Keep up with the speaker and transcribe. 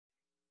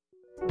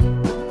You're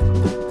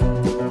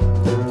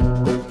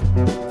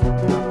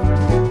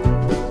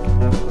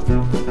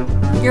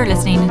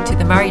listening to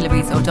the Mary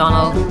Louise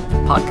O'Donnell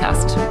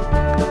podcast.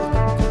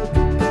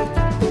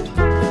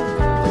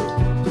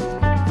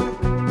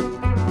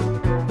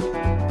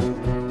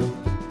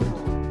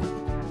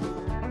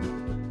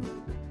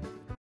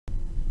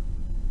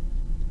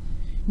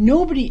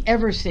 Nobody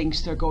ever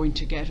thinks they're going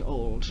to get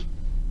old.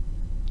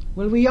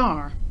 Well, we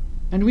are,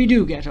 and we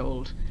do get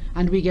old,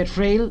 and we get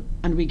frail,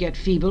 and we get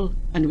feeble,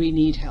 and we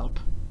need help.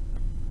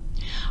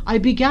 I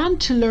began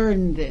to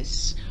learn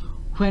this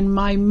when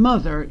my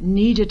mother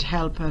needed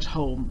help at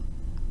home,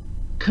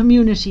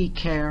 community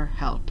care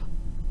help.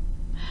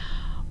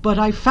 But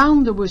I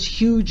found there was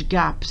huge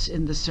gaps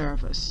in the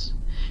service.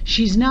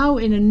 She's now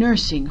in a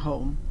nursing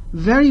home,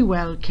 very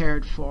well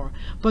cared for,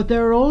 but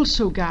there are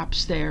also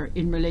gaps there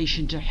in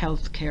relation to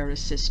healthcare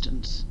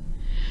assistance.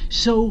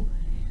 So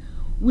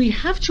we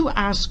have to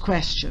ask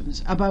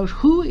questions about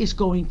who is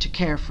going to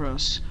care for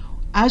us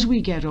as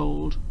we get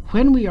old,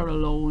 when we are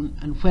alone,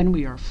 and when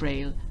we are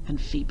frail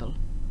and feeble.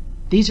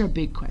 These are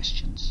big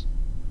questions.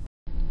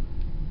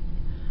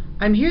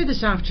 I'm here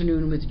this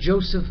afternoon with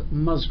Joseph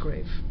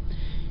Musgrave.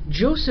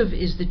 Joseph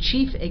is the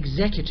Chief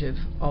Executive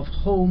of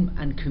Home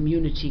and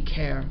Community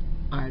Care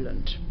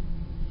Ireland.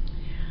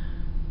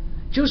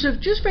 Joseph,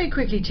 just very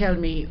quickly tell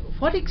me,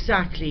 what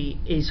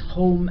exactly is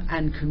Home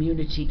and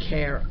Community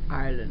Care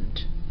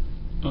Ireland?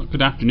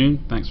 Good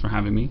afternoon, thanks for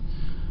having me.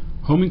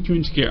 Home and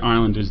Community Care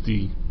Ireland is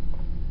the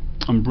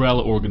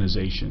umbrella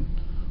organisation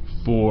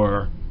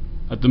for,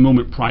 at the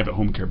moment, private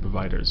home care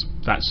providers.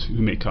 That's who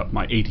make up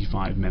my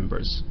 85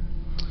 members.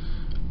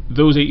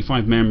 Those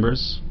 85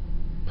 members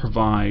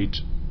provide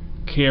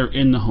care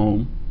in the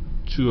home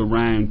to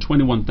around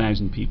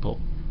 21,000 people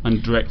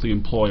and directly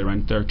employ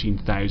around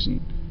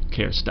 13,000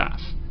 care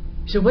staff.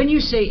 So when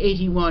you say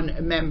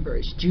 81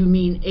 members, do you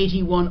mean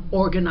 81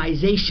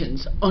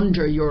 organisations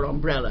under your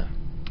umbrella?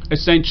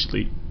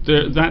 Essentially,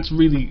 that's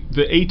really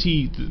the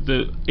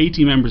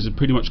 80 members are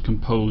pretty much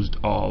composed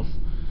of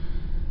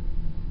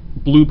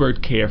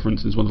Bluebird Care, for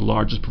instance, one of the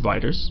largest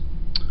providers,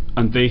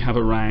 and they have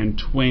around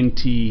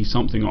 20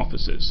 something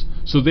offices.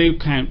 So they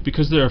count,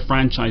 because they're a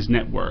franchise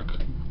network,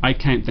 I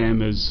count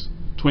them as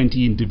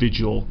 20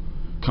 individual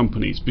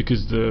companies,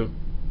 because the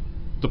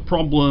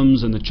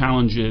problems and the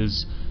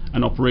challenges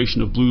and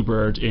operation of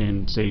Bluebird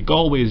in, say,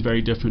 Galway is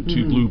very different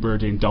to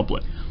Bluebird in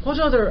Dublin. What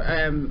other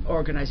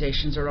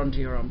organisations are under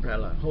your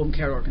umbrella, home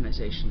care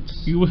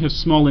organisations? You will have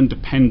small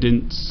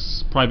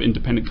independents, private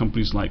independent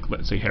companies like,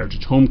 let's say,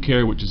 Heritage Home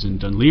Care, which is in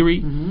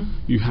Dunleary.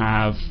 You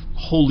have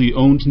wholly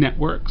owned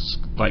networks,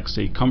 like,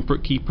 say,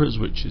 Comfort Keepers,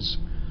 which is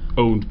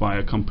owned by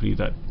a company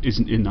that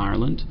isn't in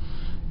Ireland.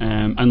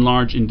 And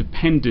large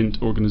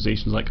independent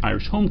organisations like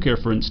Irish Home Care,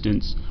 for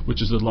instance,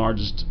 which is the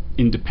largest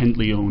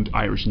independently owned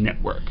Irish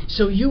network.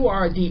 So you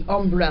are the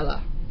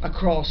umbrella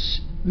across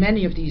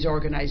many of these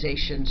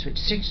organisations which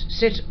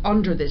sit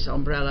under this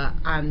umbrella,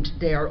 and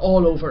they are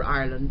all over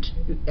Ireland,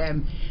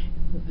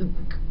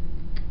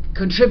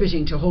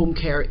 contributing to home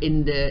care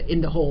in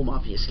the home,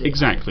 obviously.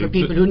 Exactly. For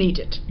people who need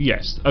it.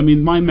 Yes. I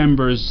mean, my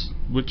members,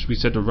 which we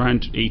said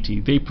around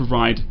 80, they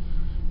provide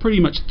pretty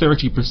much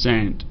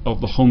 30%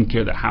 of the home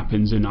care that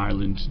happens in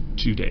Ireland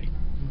today.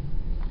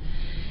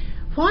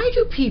 Why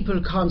do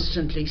people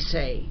constantly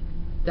say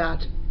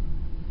that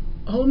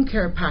home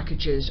care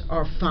packages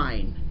are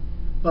fine,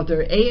 but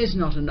there is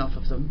not enough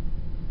of them,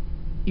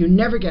 you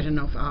never get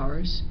enough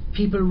hours,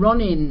 people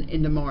run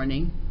in the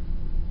morning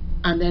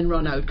and then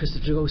run out because they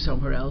have to go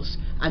somewhere else,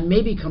 and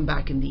maybe come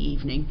back in the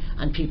evening,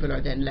 and people are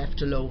then left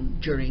alone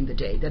during the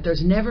day, that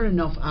there's never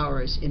enough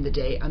hours in the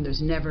day and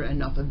there's never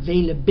enough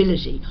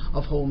availability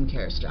of home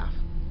care staff?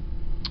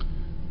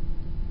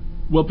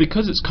 Well,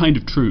 because it's kind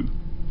of true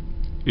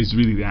is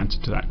really the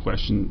answer to that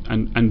question.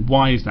 And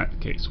why is that the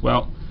case?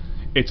 Well,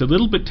 it's a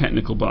little bit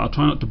technical, but I'll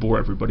try not to bore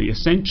everybody.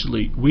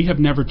 Essentially, we have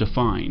never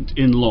defined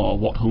in law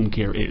what home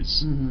care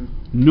is,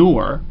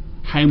 nor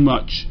how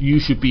much you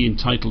should be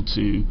entitled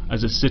to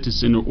as a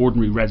citizen or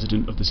ordinary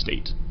resident of the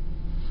state.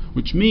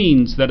 Which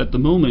means that at the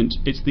moment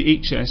it's the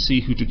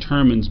HSE who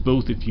determines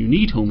both if you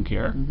need home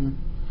care,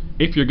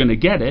 if you're going to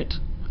get it,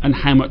 and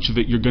how much of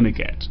it you're going to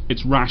get.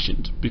 It's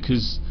rationed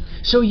because...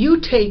 So you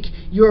take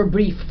your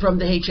brief from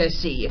the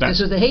HSE.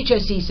 So the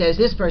HSE says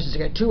this person's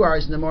going to get 2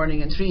 hours in the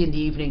morning and 3 in the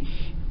evening,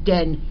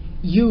 then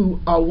you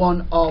are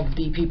one of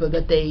the people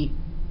that they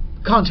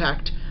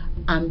contact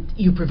and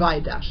you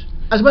provide that.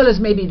 As well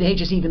as maybe the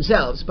HSE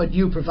themselves, but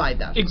you provide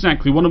that.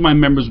 Exactly. One of my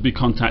members would be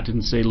contacted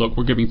and say, look,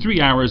 we're giving 3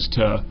 hours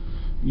to,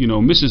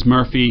 Mrs.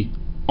 Murphy,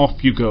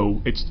 off you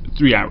go, it's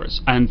 3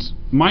 hours. And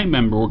my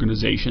member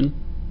organisation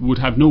would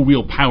have no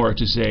real power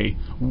to say,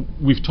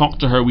 we've talked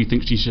to her, we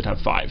think she should have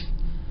 5.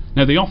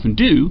 Now they often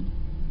do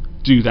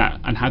that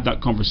and have that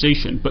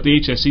conversation, but the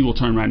HSE will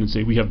turn around and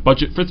say, we have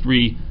budget for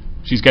 3,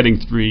 she's getting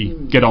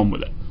 3, get on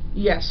with it.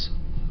 Yes.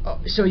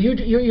 So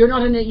you're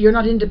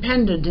not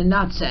independent in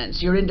that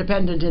sense. You're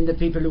independent in the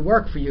people who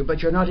work for you,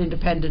 but you're not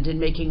independent in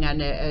making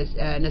an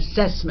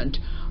assessment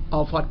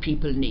of what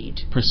people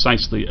need.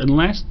 Precisely.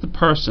 Unless the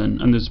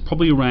person, and there's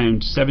probably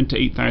around 7,000 to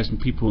 8,000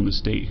 people in the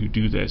state who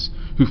do this,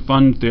 who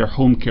fund their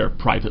home care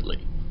privately.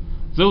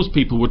 Those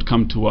people would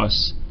come to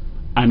us,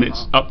 and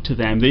it's up to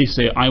them. They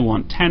say, I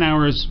want 10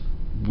 hours,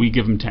 we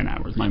give them 10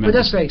 hours. But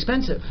that's very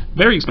expensive.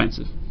 Very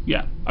expensive,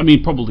 yeah. I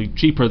mean, probably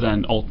cheaper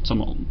than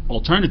some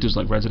alternatives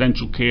like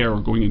residential care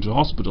or going into a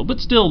hospital, but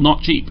still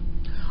not cheap.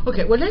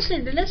 Okay, well, let's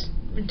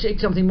take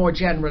something more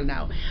general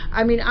now.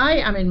 I mean, I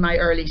am in my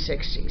early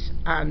 60s,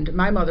 and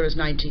my mother is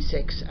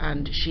 96,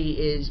 and she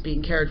is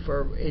being cared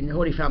for in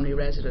Holy Family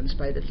residence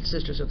by the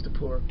Sisters of the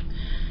Poor.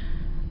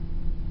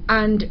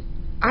 And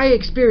I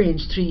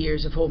experienced 3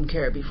 years of home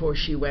care before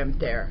she went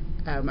there,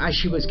 as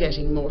she was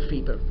getting more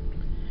feeble.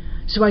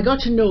 So I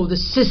got to know the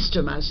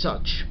system as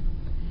such.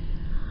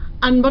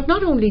 But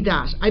not only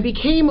that, I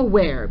became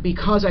aware,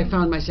 because I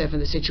found myself in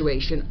the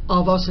situation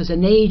of us as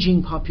an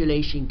ageing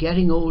population,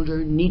 getting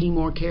older, needing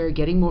more care,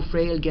 getting more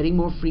frail, getting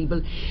more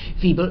feeble,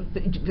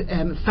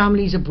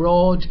 families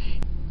abroad,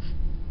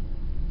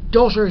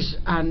 daughters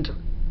and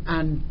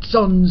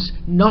sons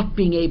not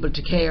being able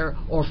to care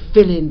or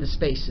fill in the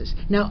spaces.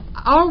 Now,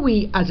 are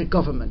we as a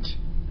government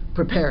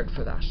prepared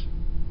for that?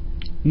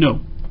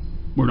 No,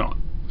 we're not.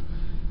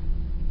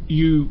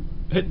 You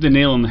hit the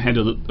nail on the head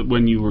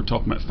when you were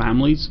talking about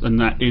families and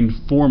that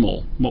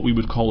informal, what we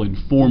would call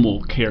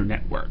informal care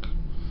network.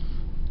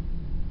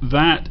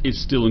 That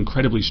is still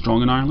incredibly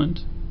strong in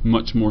Ireland,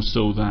 much more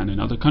so than in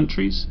other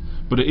countries,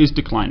 but it is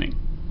declining.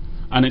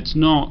 And that's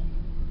not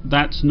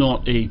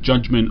a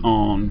judgment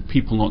on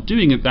people not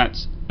doing it,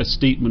 that's a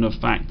statement of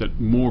fact that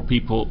more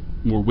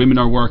women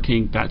are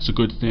working, that's a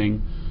good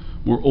thing.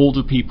 More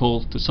older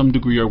people to some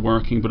degree are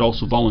working, but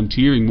also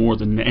volunteering more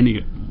than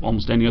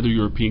almost any other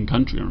European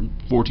country.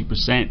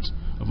 40%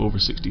 of over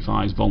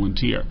 65s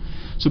volunteer.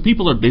 So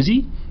people are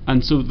busy,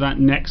 and so that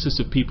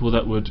nexus of people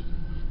that would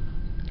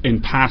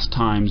in past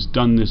times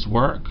done this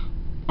work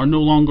are no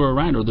longer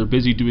around, or they're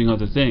busy doing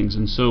other things,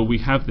 and so we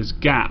have this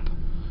gap.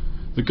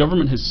 The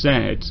government has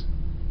said,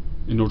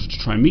 in order to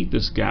try and meet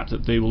this gap,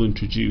 that they will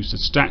introduce a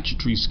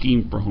statutory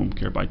scheme for home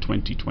care by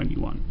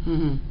 2021.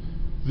 Mm-hmm.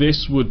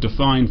 This would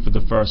define for the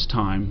first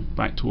time,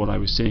 back to what I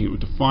was saying, it would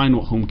define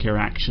what home care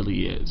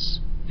actually is.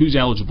 Who's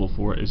eligible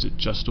for it? Is it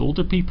just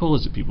older people?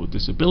 Is it people with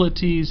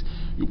disabilities?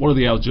 What are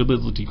the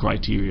eligibility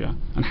criteria?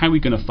 And how are we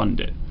going to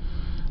fund it?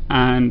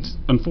 And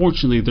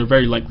unfortunately, they're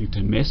very likely to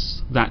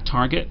miss that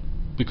target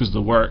because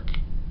the work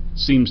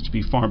seems to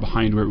be far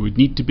behind where it would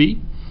need to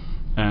be.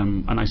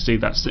 And I say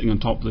that sitting on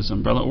top of this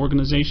umbrella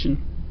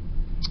organisation.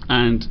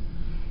 And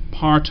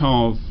part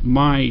of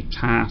my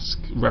task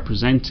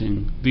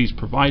representing these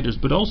providers,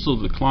 but also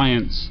the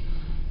clients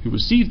who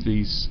receive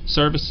these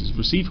services,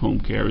 receive home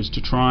care, is to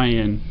try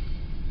and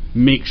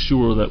make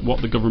sure that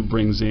what the government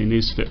brings in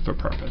is fit for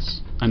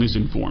purpose and is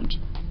informed.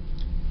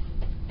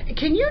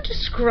 Can you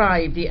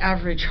describe the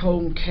average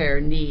home care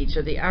needs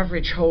or the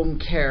average home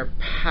care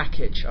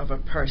package of a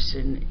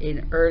person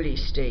in early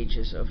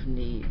stages of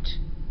need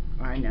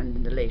and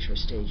in the later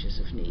stages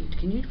of need?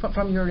 Can you,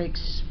 from your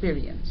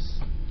experience?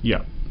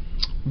 Yeah.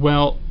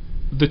 Well,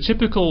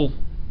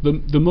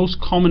 the most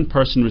common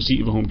person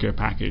receiving a home care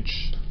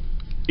package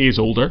is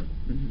older,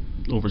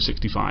 over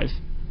 65.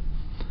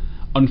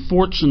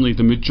 Unfortunately,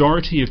 the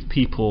majority of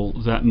people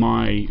that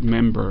my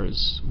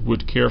members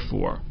would care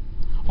for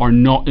are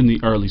not in the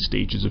early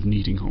stages of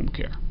needing home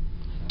care.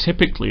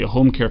 Typically, a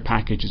home care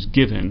package is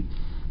given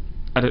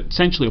at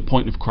essentially a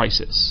point of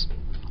crisis.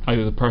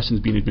 Either the person's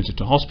been admitted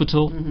to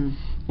hospital,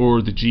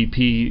 or the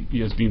GP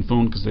has been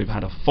phoned because they've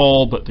had a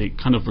fall but they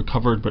kind of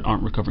recovered but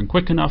aren't recovering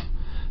quick enough.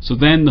 So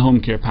then the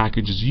home care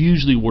package is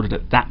usually awarded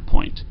at that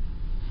point,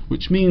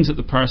 which means that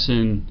the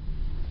person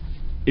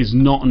is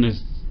not in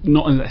as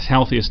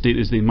healthy a state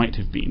as they might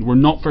have been. We're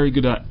not very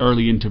good at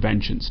early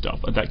intervention stuff,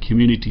 at that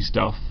community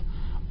stuff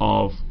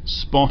of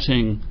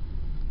spotting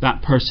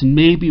that person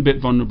may be a bit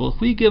vulnerable.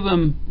 If we give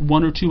them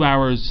 1 or 2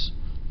 hours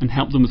and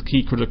help them with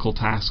key critical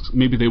tasks,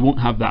 maybe they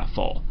won't have that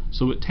fall.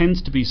 So it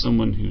tends to be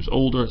someone who's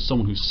older,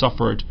 someone who's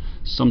suffered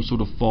some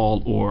sort of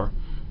fall or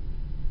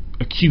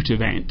acute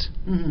event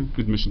with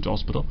admission to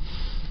hospital.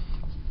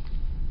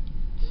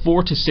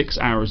 4 to 6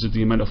 hours is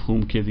the amount of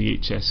home care the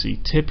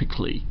HSE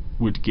typically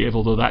would give,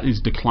 although that is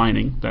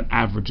declining, that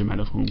average amount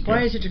of home care.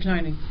 Why is it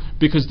declining?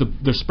 Because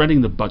they're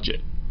spreading the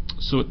budget.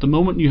 So at the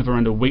moment you have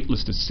around a wait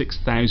list of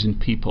 6,000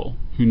 people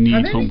who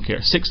need home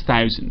care.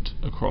 6,000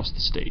 across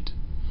the state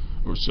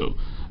or so.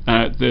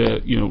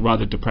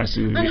 Rather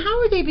depressingly. And how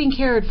are they being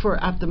cared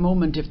for at the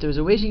moment if there's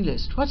a waiting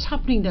list? What's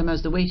happening to them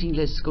as the waiting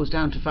list goes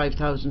down to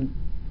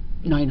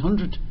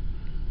 5,900?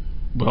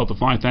 Well,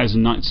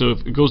 so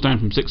if it goes down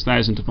from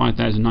 6,000 to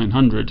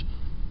 5,900,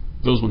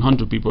 those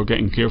 100 people are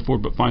getting cared for,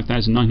 but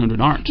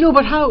 5,900 aren't. No,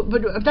 but how?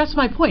 But that's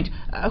my point.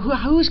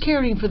 Who's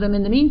caring for them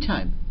in the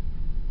meantime?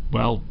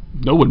 Well,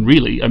 no one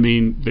really. I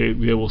mean,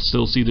 they will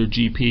still see their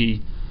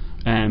GP.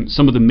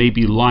 Some of them may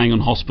be lying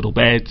on hospital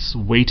beds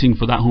waiting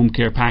for that home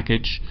care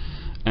package,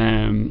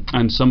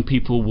 and some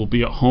people will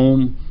be at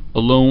home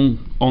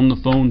alone on the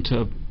phone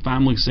to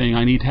family saying,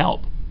 I need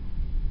help.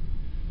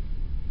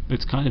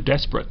 It's kind of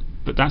desperate,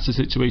 but that's the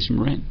situation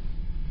we're in.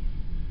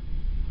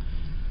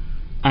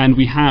 And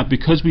we have,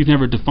 because we've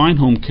never defined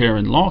home care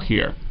in law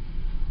here,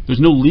 there's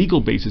no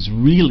legal basis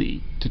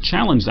really to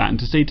challenge that and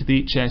to say to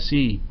the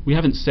HSE, we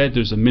haven't said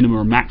there's a minimum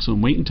or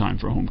maximum waiting time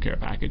for a home care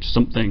package,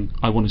 something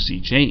I want to see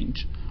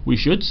change. We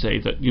should say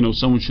that, you know,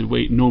 someone should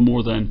wait no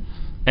more than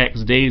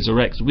X days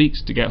or X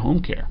weeks to get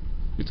home care.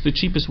 It's the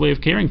cheapest way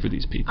of caring for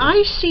these people.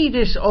 I see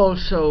this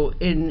also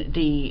in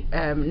the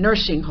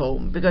nursing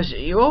home, because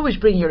you always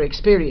bring your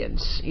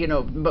experience, you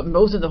know,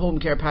 both in the home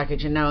care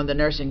package and now in the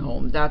nursing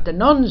home, that the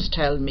nuns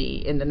tell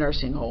me in the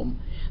nursing home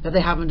that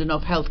they haven't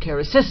enough healthcare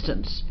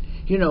assistants.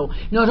 You know,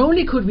 not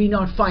only could we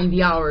not find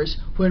the hours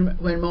when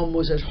mum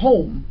was at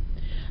home,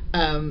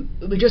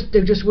 they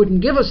just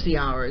wouldn't give us the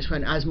hours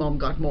as mum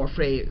got more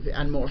frail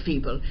and more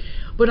feeble.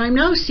 But I'm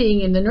now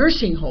seeing in the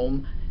nursing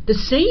home the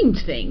same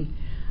thing,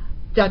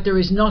 that there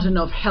is not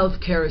enough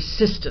healthcare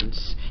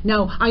assistance.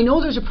 Now, I know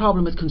there's a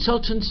problem with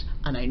consultants,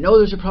 and I know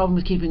there's a problem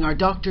with keeping our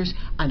doctors,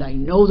 and I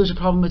know there's a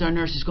problem with our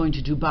nurses going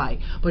to Dubai.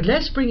 But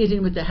let's bring it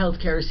in with the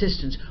healthcare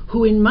assistants,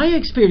 who in my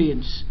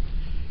experience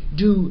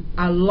do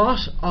a lot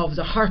of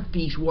the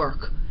heartbeat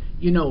work,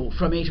 you know,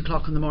 from 8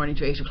 o'clock in the morning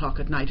to 8 o'clock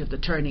at night, of the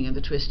turning and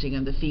the twisting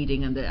and the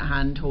feeding and the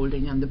hand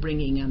holding and the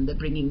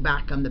bringing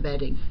back and the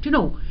bedding. Do you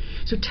know?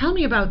 So tell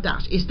me about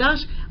that. Is that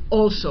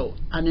also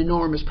an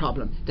enormous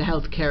problem, the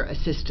healthcare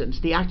assistants,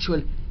 the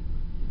actual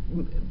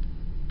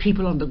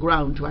people on the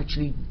ground to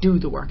actually do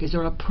the work? Is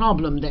there a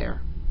problem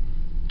there?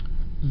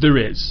 There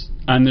is,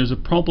 and there's a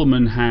problem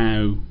in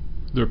how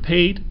they're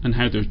paid and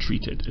how they're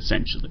treated,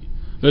 essentially.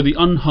 They're the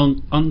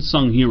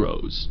unsung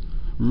heroes,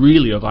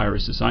 really, of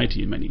Irish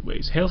society in many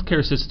ways. Healthcare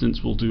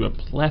assistants will do a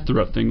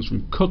plethora of things,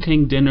 from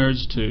cooking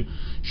dinners to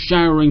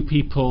showering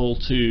people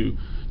to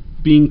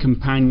being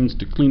companions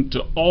to clean,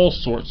 to all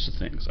sorts of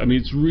things. I mean,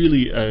 it's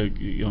really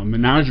a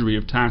menagerie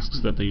of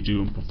tasks that they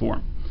do and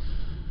perform.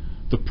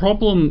 The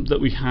problem that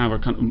we have are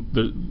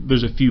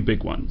there's a few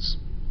big ones.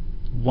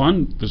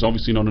 One, there's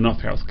obviously not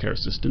enough healthcare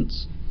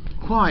assistants.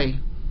 Why?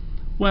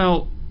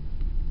 Well,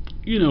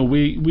 you know,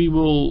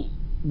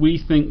 we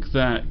think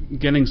that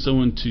getting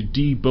someone to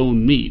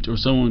debone meat or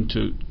someone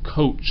to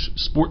coach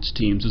sports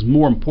teams is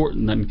more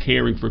important than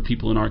caring for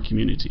people in our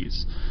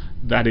communities.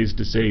 That is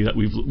to say that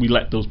we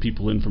let those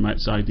people in from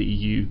outside the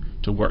EU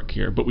to work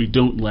here, but we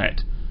don't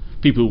let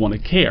people who want to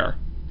care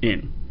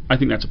in. I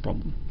think that's a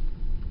problem.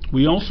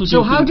 We also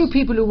So how do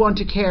people who want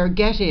to care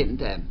get in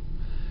then?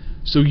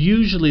 So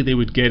usually they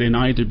would get in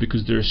either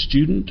because they're a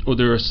student or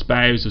they're a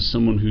spouse of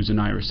someone who's an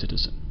Irish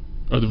citizen.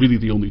 Are really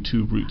the only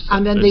two routes.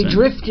 And then they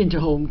drift into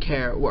home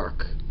care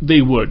work.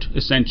 They would,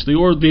 essentially,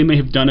 or they may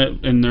have done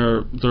it in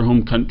their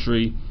home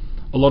country.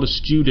 A lot of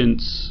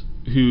students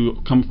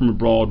who come from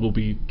abroad will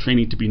be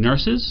training to be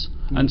nurses,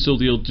 and so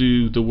they'll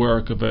do the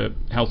work of a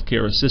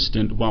healthcare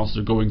assistant whilst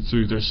they're going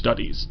through their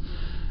studies.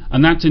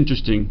 And that's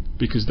interesting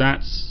because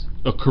that's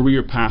a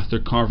career path they're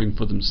carving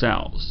for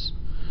themselves.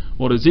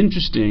 What is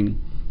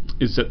interesting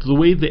is that the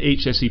way the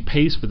HSE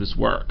pays for this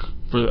work,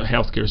 for a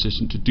healthcare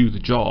assistant to do the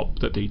job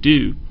that they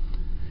do,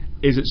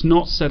 is it's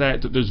not set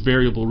out that there's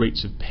variable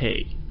rates of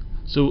pay.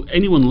 So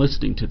anyone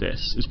listening to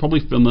this is probably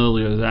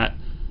familiar that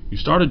you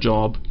start a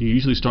job, you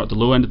usually start at the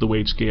low end of the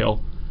wage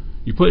scale,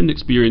 you put in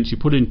experience,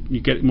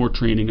 you get more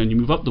training, and you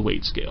move up the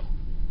wage scale.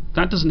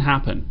 That doesn't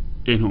happen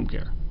in home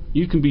care.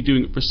 You can be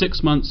doing it for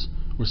 6 months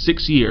or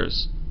 6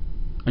 years,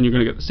 and you're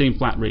going to get the same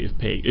flat rate of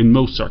pay in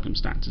most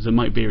circumstances. It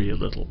might vary a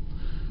little.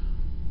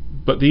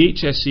 But the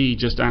HSE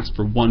just asked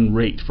for one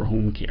rate for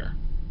home care.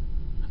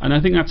 And I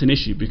think that's an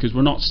issue, because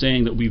we're not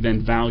saying that we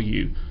then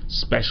value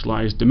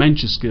specialised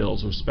dementia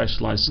skills or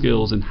specialised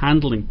skills in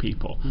handling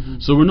people.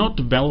 So we're not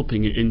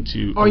developing it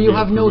into or you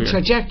have no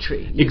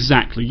trajectory.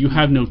 Exactly, you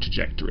have no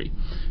trajectory.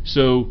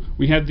 So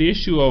we have the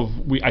issue of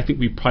I think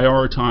we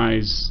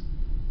prioritise.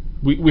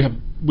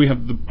 We have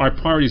our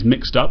priorities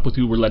mixed up with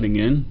who we're letting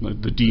in, like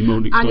the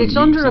demoning. And it's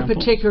under a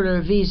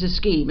particular visa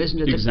scheme,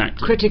 isn't it? Exactly.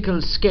 The critical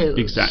skills.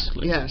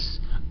 Exactly. Yes.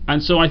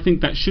 And so I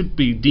think that should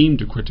be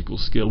deemed a critical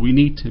skill. We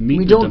need to meet.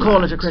 We don't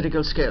call it a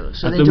critical skill.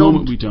 So at the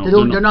moment we don't.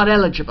 They're not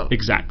eligible.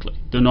 Exactly.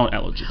 They're not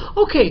eligible.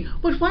 Okay,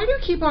 but why do you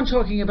keep on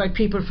talking about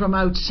people from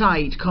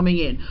outside coming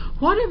in?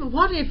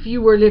 What if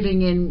you were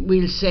living in,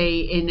 we'll say,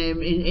 in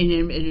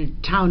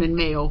a town in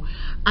Mayo,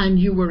 and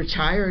you were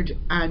retired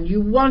and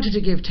you wanted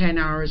to give 10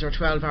 hours or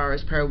 12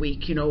 hours per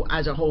week, you know,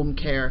 as a home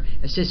care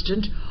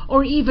assistant,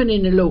 or even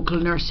in a local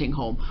nursing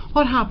home?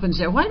 What happens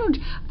there? Why don't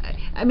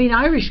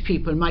Irish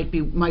people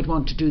might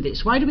want to do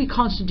this? Why do we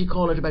constantly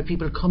call it about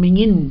people coming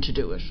in to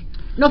do it?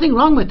 Nothing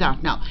wrong with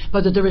that now,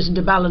 but that there isn't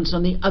a balance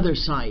on the other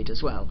side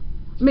as well.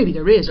 Maybe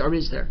there is, or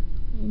is there?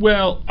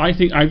 Well, I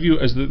view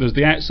it as there's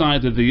the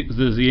outside, there's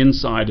the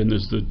inside, and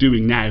there's the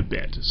doing now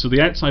bit. So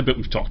the outside bit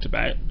we've talked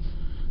about.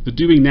 The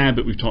doing now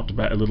bit we've talked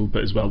about a little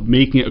bit as well,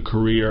 making it a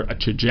career, a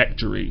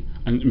trajectory,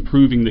 and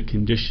improving the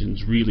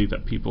conditions really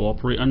that people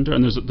operate under.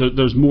 And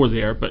there's more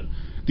there, but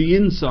the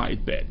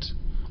inside bit,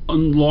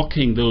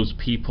 unlocking those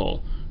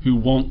people who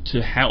want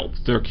to help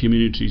their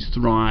communities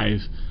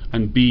thrive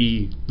and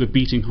be the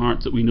beating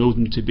heart that we know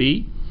them to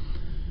be.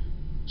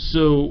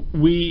 So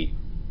we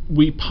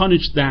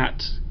punish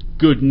that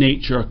good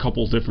nature a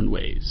couple different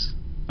ways,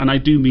 and I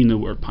do mean the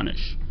word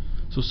punish.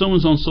 So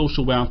someone's on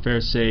social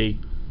welfare, say,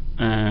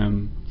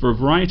 for a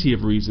variety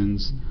of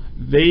reasons,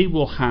 they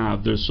will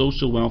have their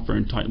social welfare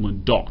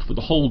entitlement docked for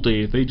the whole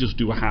day if they just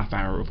do a half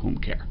hour of home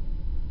care.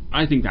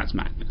 I think that's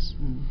madness.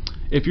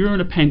 If you're in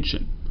a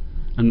pension,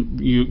 and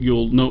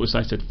you'll notice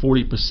I said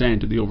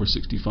 40% of the over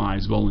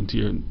 65s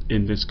volunteer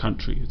in this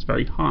country. It's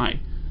very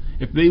high.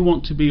 If they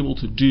want to be able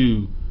to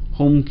do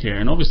home care,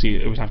 and obviously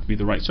it would have to be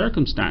the right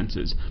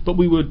circumstances, but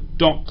we would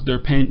dock their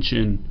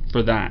pension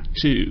for that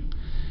too.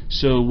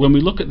 So when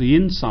we look at the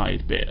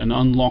inside bit and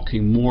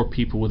unlocking more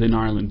people within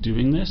Ireland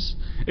doing this,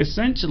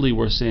 essentially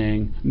we're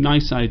saying,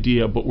 nice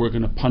idea, but we're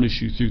going to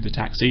punish you through the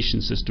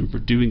taxation system for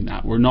doing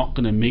that. We're not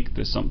going to make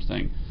this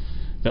something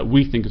that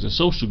we think is a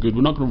social good.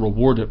 We're not going to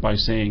reward it by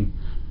saying,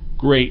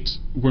 great,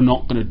 we're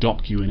not going to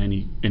dock you in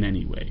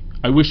any way.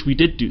 I wish we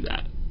did do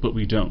that, but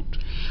we don't.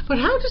 But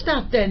how does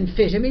that then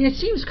fit? I mean, it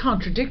seems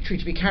contradictory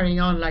to be carrying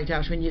on like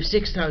that when you have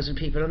 6,000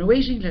 people on a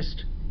waiting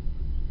list.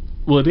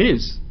 Well, it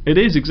is. It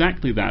is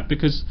exactly that,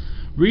 because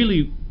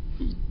really,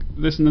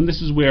 listen, and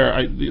this is where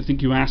I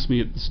think you asked me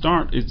at the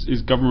start,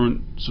 is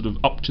government sort of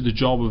up to the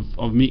job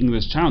of meeting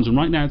this challenge? And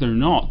right now they're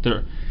not.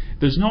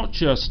 There's not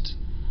just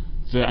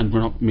and we're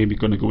not maybe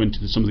going to go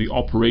into some of the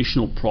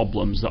operational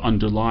problems that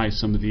underlie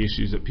some of the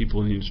issues that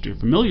people in the industry are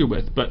familiar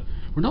with, but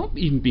we're not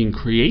even being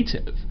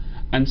creative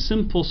and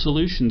simple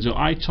solutions. So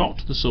I talked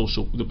to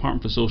the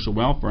Department for Social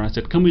Welfare, and I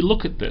said, can we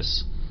look at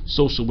this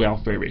social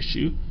welfare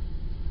issue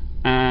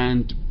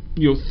and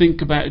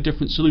think about a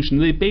different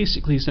solution? And they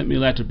basically sent me a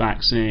letter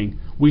back saying,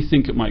 we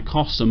think it might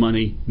cost some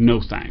money,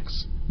 no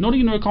thanks. Not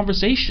even a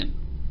conversation.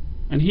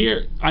 And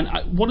here,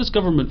 what is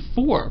government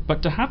for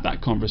but to have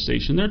that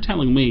conversation? They're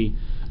telling me,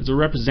 as a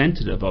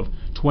representative of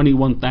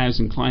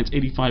 21,000 clients,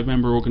 85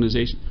 member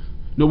organisation,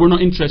 no, we're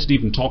not interested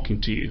even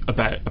talking to you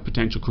about a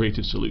potential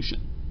creative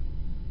solution.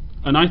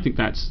 And I think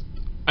that's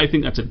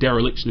a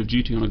dereliction of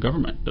duty on a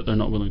government that they're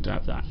not willing to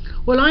have that.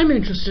 Well, I'm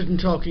interested in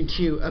talking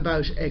to you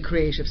about a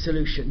creative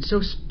solution.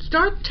 So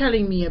start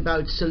telling me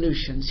about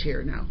solutions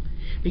here now.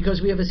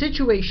 Because we have a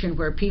situation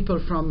where people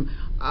from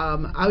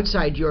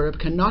outside Europe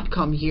cannot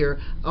come here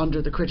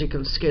under the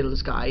critical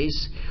skills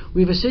guise.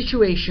 We have a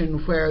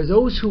situation where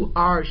those who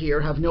are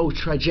here have no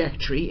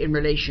trajectory in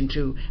relation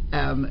to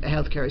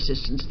healthcare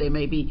assistance. They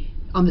may be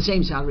on the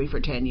same salary for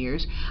 10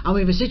 years. And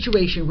we have a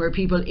situation where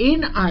people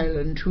in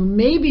Ireland who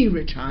may be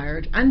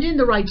retired and in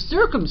the right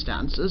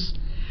circumstances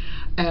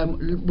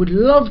would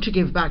love to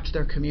give back to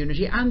their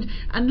community and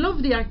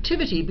love the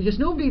activity, because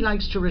nobody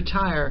likes to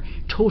retire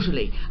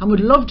totally, and would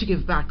love to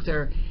give back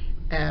to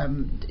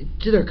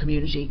their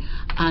community,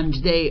 and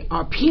they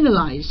are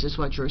penalised, is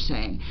what you're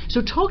saying.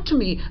 So talk to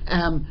me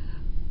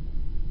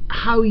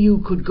how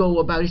you could go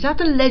about. Is that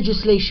the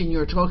legislation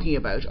you're talking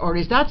about, or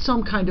is that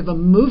some kind of a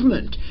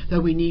movement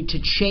that we need to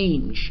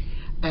change?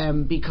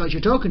 Because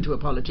you're talking to a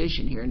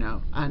politician here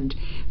now, and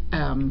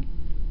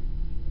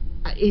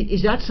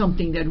is that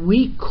something that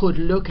we could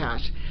look at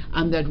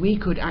and that we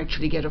could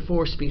actually get a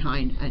force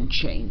behind and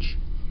change?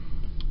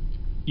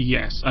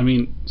 Yes, I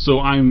mean, so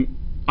I'm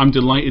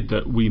delighted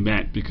that we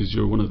met, because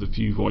you're one of the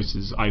few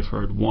voices I've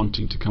heard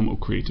wanting to come up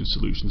with creative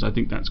solutions. I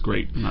think that's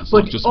great, and that's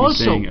not just me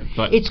saying it.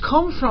 But it's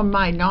come from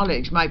my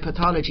knowledge, my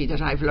pathology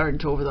that I've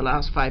learned over the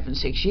last 5 and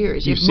 6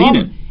 years. You've seen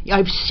it.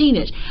 I've seen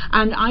it,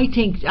 and I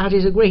think that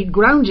is a great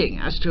grounding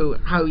as to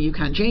how you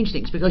can change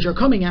things, because you're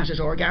coming at it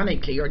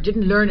organically, or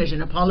didn't learn it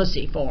in a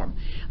policy form.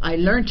 I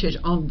learnt it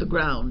on the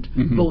ground,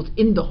 both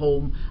in the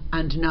home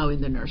and now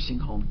in the nursing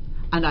home.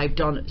 And I've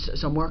done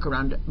some work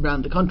around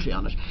the country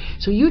on it.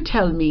 So you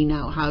tell me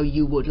now how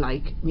you would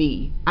like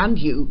me and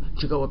you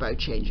to go about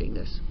changing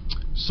this.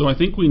 So I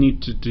think we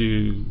need to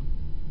do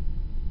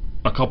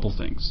a couple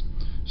things.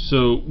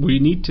 So we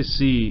need to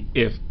see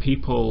if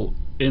people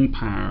in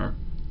power,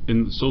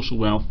 in social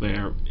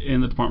welfare,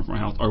 in the Department for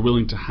Health, are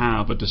willing to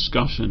have a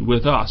discussion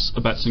with us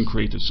about some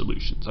creative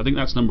solutions. I think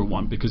that's number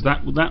one, because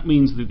that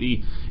means that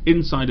the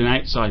inside and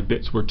outside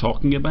bits we're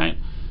talking about,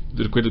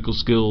 the critical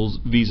skills,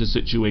 visa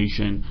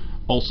situation,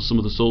 also some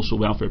of the social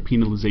welfare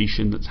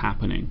penalisation that's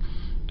happening,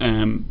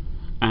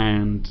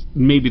 and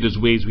maybe there's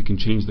ways we can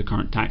change the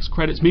current tax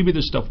credits, maybe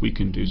there's stuff we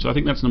can do. So I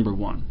think that's number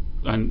one,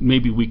 and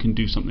maybe we can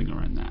do something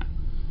around that.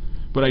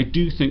 But I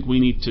do think we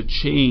need to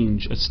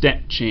change, a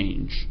step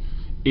change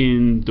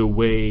in the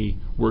way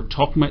we're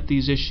talking about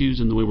these issues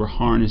and the way we're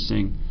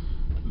harnessing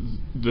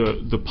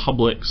the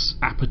public's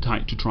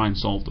appetite to try and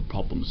solve the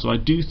problem. So I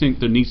do think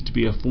there needs to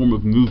be a form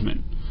of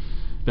movement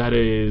that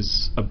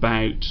is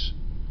about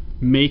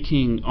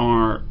making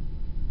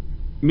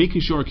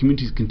sure our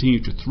communities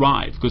continue to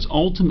thrive, because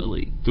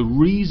ultimately the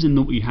reason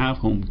that we have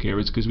home care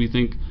is because we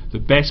think the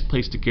best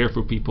place to care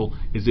for people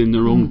is in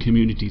their own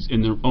communities,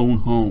 in their own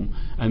home,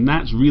 and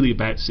that's really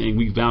about saying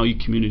we value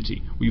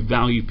community, we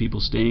value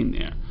people staying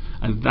there.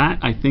 And that,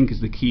 I think,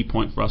 is the key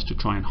point for us to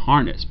try and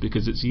harness,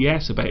 because it's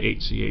yes about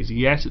HCAs,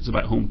 yes it's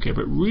about home care,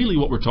 but really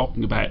what we're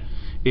talking about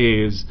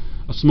is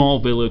a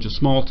small village, a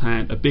small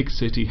town, a big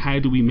city, how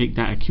do we make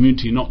that a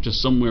community, not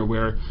just somewhere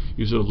where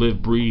you sort of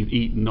live, breathe,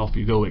 eat, and off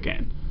you go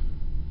again?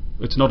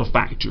 It's not a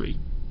factory.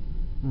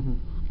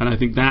 And I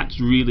think that's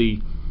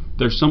really,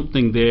 there's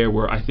something there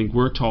where I think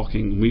we're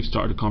talking, we've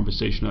started a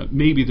conversation about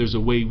maybe there's a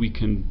way we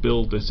can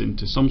build this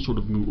into some sort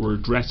of, we're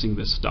addressing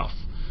this stuff.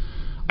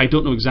 I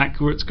don't know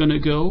exactly where it's going to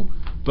go,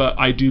 but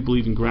I do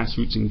believe in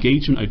grassroots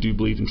engagement. I do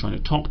believe in trying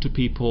to talk to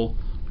people.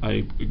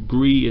 I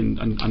agree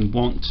and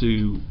want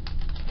to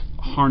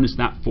harness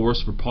that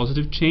force for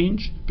positive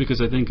change, because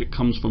I think it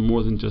comes from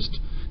more than just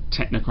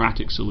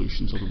technocratic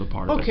solutions over the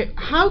part of it. Okay,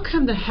 how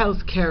can the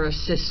healthcare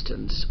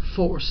assistants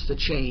force the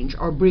change,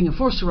 or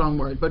force the wrong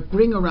word, but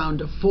bring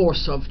around a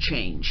force of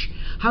change?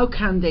 How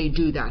can they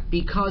do that?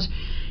 Because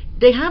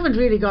they haven't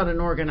really got an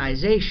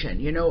organisation,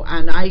 you know,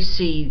 and I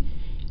see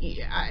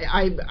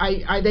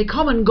they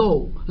come and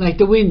go like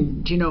the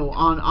wind, you know,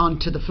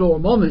 onto the floor.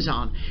 Mum is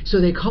on, so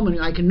they come and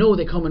I can know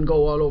they come and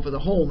go all over the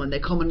home, and they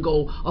come and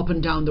go up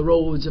and down the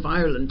roads of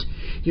Ireland,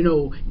 you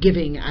know,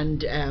 giving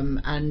and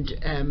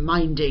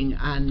minding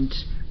and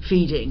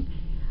feeding.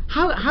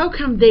 How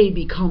can they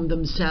become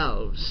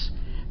themselves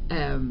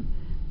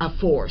a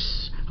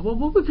force?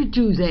 What would we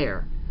do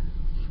there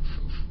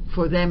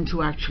for them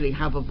to actually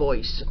have a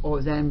voice,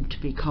 or them to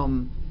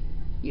become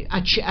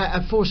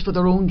a force for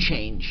their own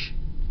change?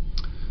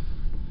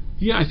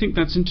 Yeah, I think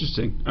that's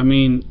interesting. I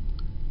mean,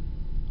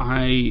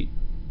 to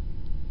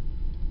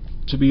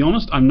be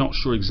honest, I'm not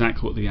sure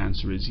exactly what the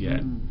answer is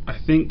yet. I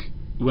think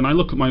when I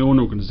look at my own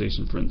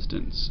organisation, for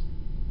instance,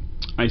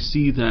 I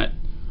see that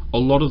a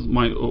lot of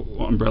my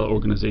umbrella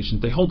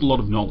organisations, they hold a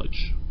lot of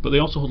knowledge, but they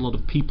also hold a lot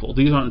of people.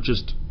 These aren't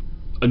just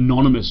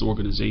anonymous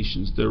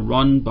organisations. They're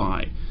run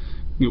by,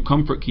 you know,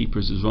 Comfort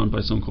Keepers is run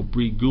by someone called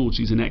Bree Gould.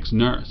 She's an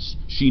ex-nurse.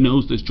 She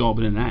knows this job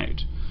in and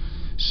out.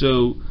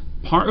 So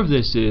part of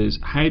this is,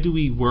 how do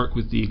we work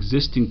with the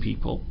existing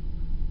people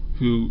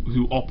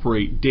who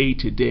operate day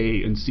to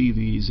day and see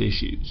these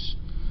issues,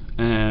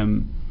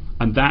 and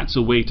that's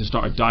a way to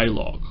start a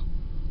dialogue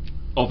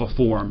of a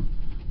form,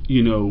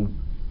 you know,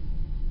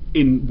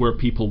 in where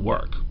people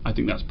work. I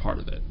think that's part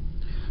of it.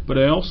 But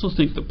I also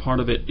think that part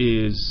of it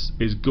is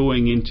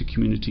going into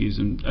communities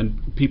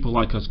and people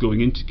like us going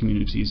into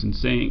communities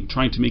and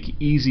trying to make it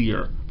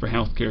easier for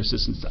healthcare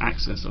assistants to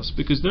access us,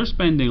 because they're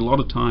spending a lot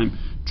of time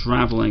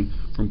travelling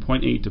from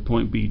point A to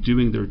point B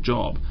doing their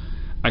job.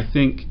 I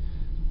think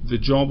the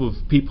job of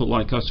people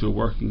like us who are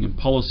working in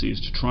policy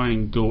is to try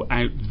and go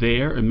out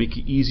there and make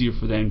it easier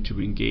for them to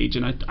engage.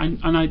 And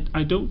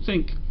I don't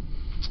think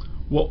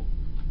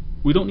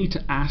we don't need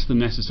to ask them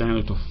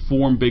necessarily to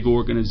form big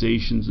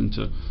organisations and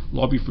to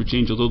lobby for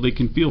change, although they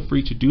can feel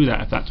free to do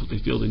that if that's what they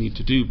feel they need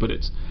to do. But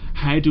it's,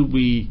 how do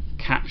we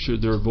capture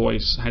their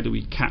voice? How do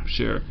we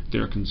capture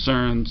their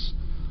concerns?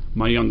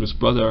 My youngest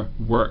brother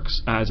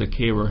works as a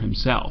carer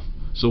himself,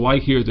 so I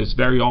hear this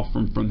very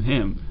often from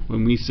him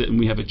when we sit and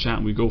we have a chat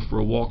and we go for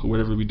a walk or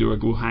whatever we do, or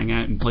go hang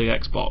out and play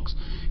Xbox.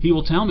 He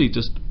will tell me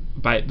just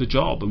about the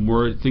job and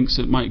where it thinks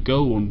it might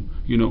go, and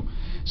you know,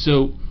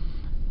 So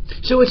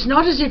it's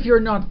not as if you're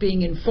not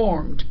being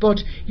informed, but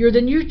you're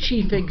the new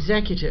chief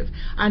executive,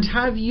 and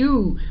have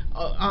you,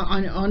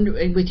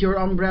 with your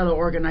umbrella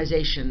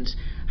organisations,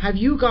 have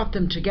you got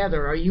them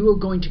together? Are you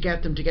going to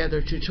get them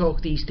together to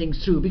talk these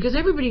things through? Because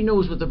everybody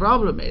knows what the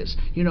problem is,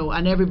 you know,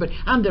 and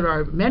there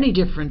are many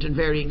different and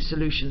varying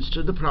solutions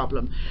to the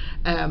problem,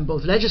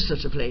 both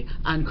legislatively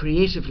and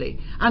creatively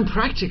and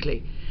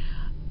practically.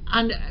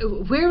 And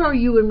where are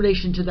you in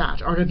relation to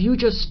that? Or have you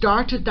just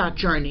started that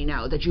journey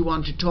now that you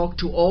want to talk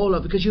to all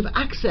of, because you have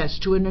access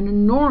to an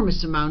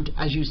enormous amount,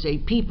 as you say,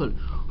 people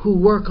who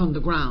work on the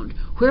ground.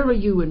 Where are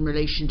you in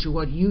relation to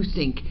what you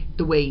think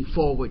the way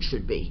forward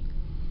should be?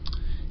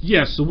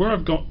 Yes, so where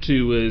I've got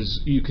to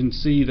is, you can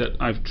see that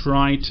I've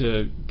tried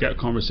to get a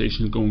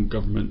conversation going with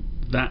government.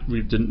 That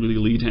didn't really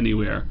lead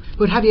anywhere.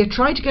 But have you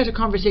tried to get a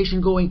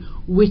conversation going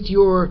with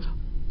your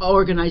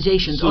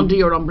organisations under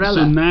your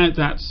umbrella? So now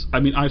that's, I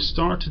mean, I've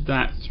started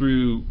that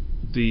through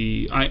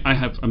I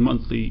have a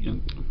monthly,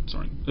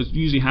 it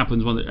usually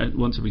happens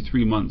once every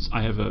 3 months,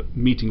 I have a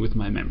meeting with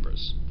my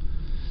members.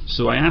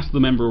 So I ask the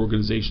member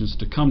organisations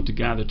to come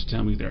together to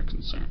tell me their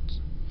concerns.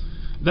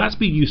 That's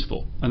been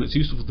useful, and it's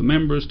useful for the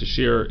members to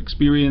share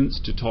experience,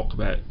 to talk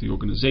about the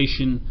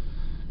organisation.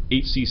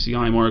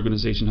 HCCI, my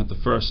organisation, had the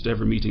first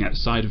ever meeting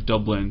outside of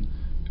Dublin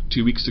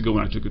 2 weeks ago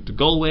when I took it to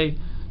Galway.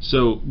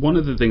 So one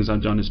of the things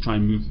I've done is try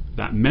and move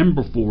that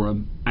member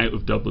forum out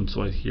of Dublin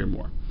so I hear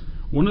more.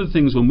 One of the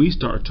things when we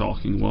started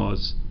talking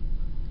was,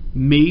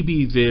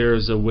 maybe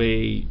there's a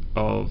way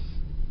of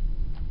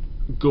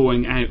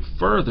going out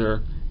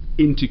further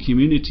into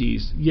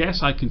communities.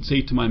 Yes, I can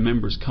say to my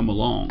members, come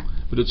along,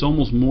 but it's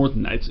almost more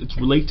than that. It's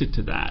related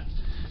to that.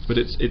 But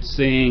it's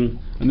saying,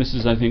 and this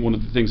is I think one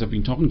of the things I've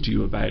been talking to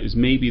you about, is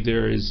maybe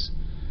there is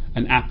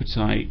an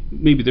appetite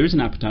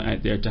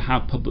out there to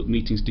have public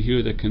meetings to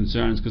hear their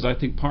concerns, because I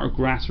think part of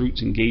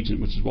grassroots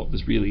engagement, which is what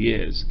this really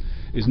is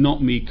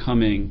not me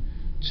coming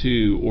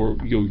to, or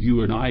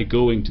you and I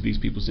going to these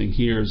people saying,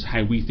 here's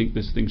how we think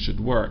this thing should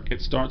work.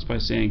 It starts by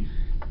saying,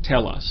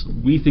 tell us,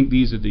 we think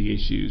these are the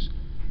issues,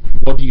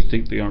 what do you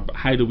think they are, but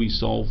how do we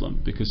solve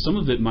them? Because some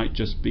of it might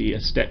just be a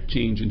step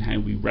change in how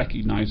we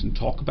recognise and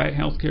talk about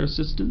healthcare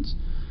assistance.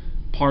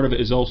 Part of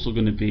it is also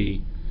going to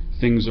be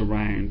things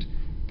around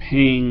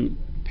paying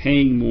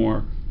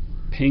more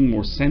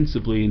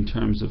sensibly in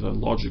terms of a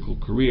logical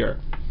career.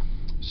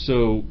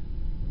 So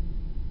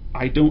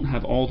I don't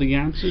have all the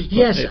answers. But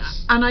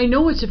yes, and I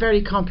know it's a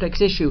very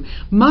complex issue.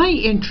 My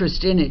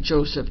interest in it,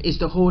 Joseph, is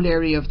the whole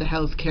area of the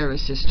healthcare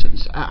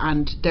assistants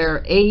and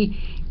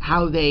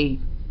how they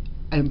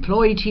are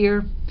employed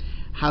here,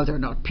 how they're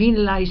not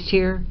penalised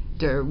here,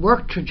 their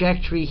work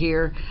trajectory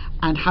here,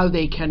 and how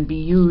they can be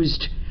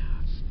used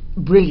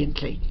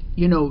brilliantly,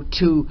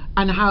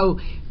 and how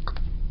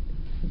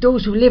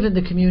those who live in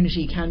the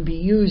community can be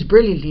used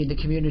brilliantly in the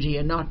community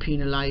and not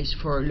penalised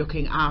for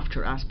looking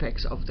after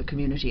aspects of the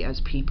community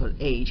as people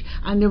age.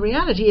 And the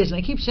reality is,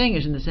 and I keep saying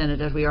it in the Senate,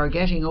 that we are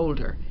getting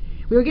older.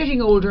 We are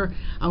getting older,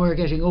 and we're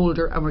getting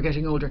older, and we're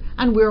getting older,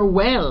 and we're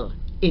well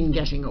in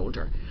getting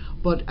older.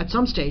 But at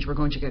some stage we're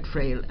going to get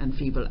frail and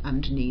feeble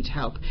and need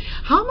help.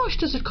 How much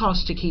does it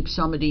cost to keep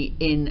somebody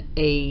in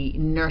a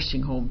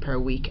nursing home per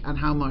week, and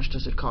how much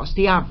does it cost,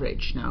 the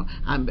average now,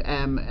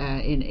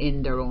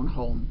 in their own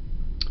home?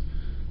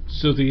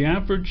 So the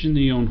average in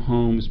the own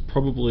home is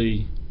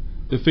probably,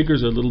 the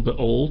figures are a little bit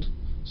old,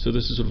 so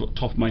this is sort of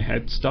top of my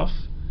head stuff.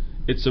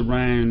 It's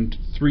around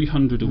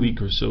 300 a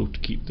week or so to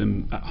keep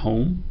them at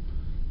home.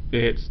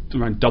 It's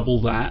around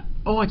double that.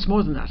 Oh, it's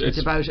more than that. It's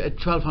about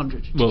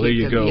 1,200. Well, there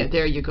you go. Yeah,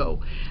 there you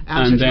go.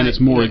 And then it's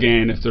more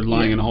again if they're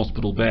lying in a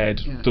hospital bed.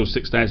 Those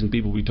 6,000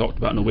 people we talked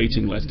about on a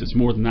waiting list. It's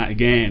more than that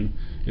again.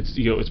 It's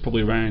it's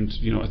probably around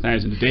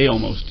 1,000 a day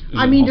almost.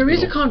 I mean, there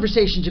is a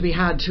conversation to be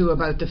had too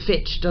about the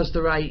fit does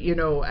the right,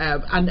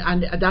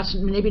 and that's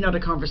maybe not a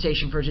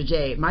conversation for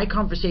today. My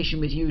conversation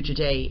with you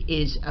today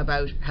is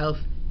about health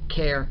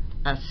care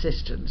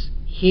assistance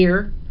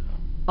here,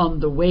 on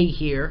the way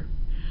here,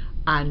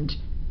 and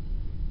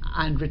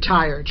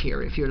retired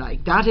here, if you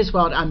like. That is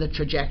what, and the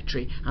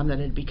trajectory, and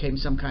then it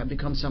becomes some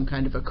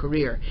kind of a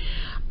career,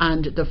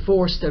 and the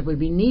force that will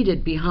be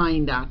needed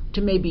behind that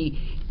to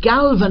maybe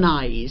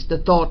galvanise the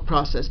thought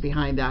process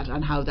behind that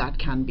and how that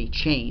can be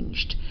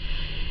changed.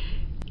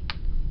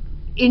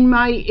 In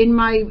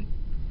my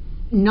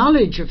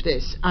knowledge of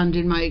this and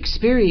in my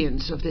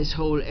experience of this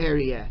whole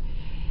area,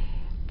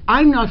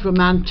 I'm not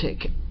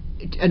romantic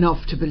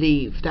enough to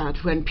believe that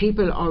when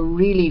people are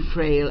really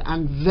frail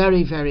and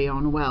very, very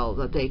unwell,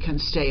 that they can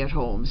stay at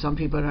home. Some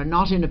people are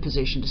not in a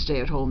position to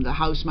stay at home. The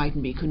house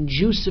mightn't be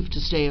conducive to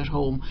stay at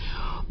home,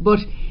 but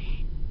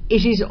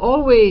it is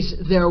always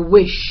their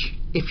wish,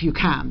 if you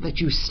can, that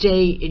you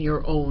stay in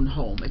your own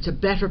home. It's a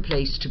better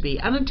place to be.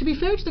 And to be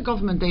fair to the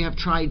government, they have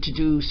tried to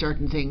do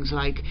certain things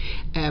like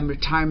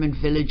retirement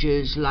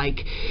villages, like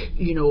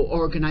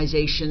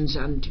organisations,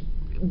 and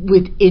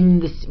within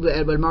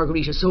the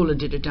Margarita Solan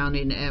did it down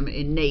in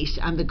Naas,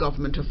 and the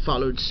government have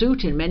followed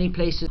suit in many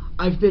places.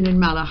 I've been in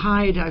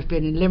Malahide, I've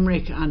been in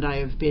Limerick, and I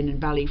have been in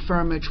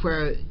Ballyfermot,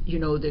 where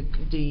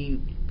the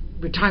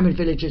retirement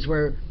villages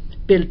were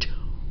built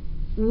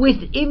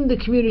within the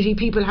community.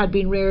 People had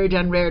been reared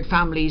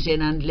families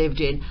in and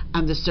lived in,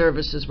 and the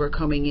services were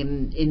coming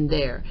in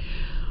there.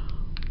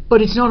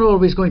 But it's not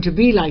always going to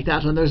be like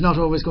that, and there's not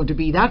always going to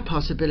be that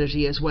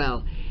possibility as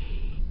well.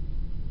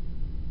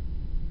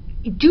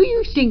 Do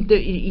you think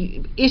that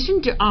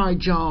isn't our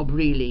job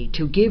really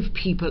to give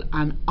people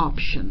an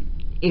option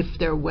if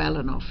they're well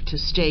enough to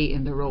stay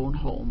in their own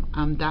home,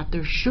 and that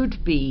there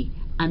should be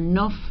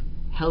enough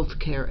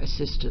healthcare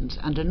assistance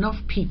and enough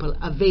people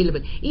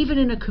available, even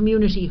in a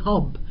community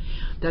hub,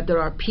 that there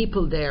are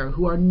people there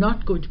who are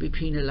not going to be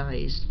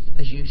penalised,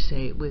 as you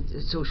say, with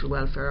social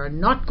welfare, are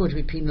not going to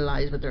be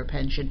penalised with their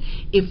pension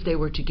if they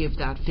were to give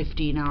that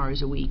 15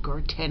 hours a week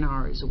or 10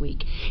 hours a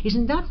week?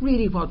 Isn't that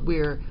really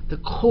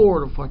the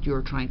core of what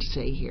you're trying to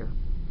say here?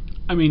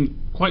 I mean,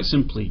 quite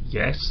simply,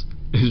 yes,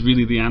 is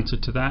really the answer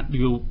to that.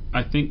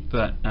 I think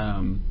that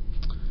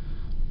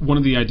one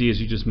of the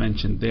ideas you just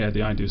mentioned there,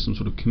 the idea of some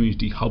sort of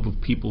community hub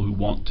of people who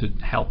want to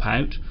help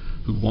out,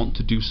 who want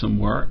to do some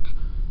work,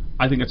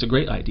 I think that's a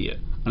great idea.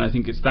 And I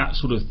think it's that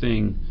sort of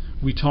thing.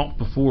 We talked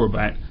before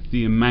about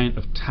the amount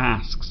of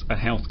tasks a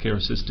healthcare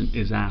assistant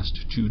is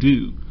asked to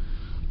do.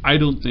 I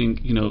don't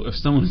think, if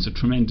someone is a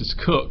tremendous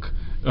cook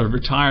or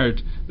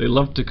retired, they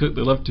love to cook,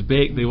 they love to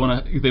bake, they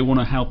want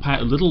to help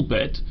out a little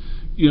bit.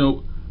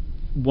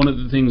 One of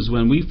the things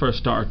when we first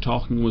started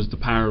talking was the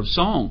power of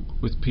song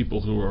with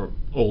people who are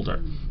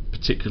older,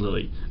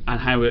 particularly,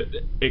 and how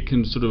it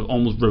can sort of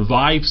almost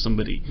revive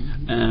somebody,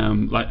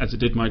 like as it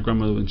did my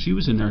grandmother when she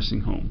was in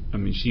nursing home. I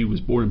mean, she was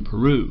born in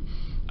Peru,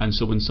 and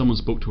so when someone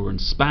spoke to her in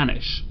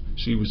Spanish,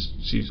 she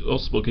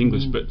also spoke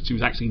English, but she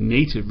was actually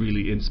native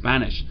really in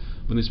Spanish.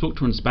 When they spoke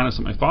to her in Spanish,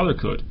 like my father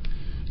could,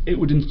 it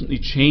would instantly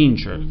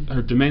change her.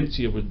 Her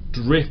dementia would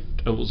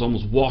drift, it would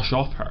almost wash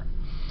off her.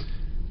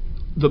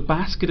 the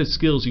basket of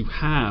skills you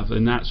have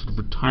in that sort of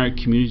retired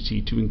community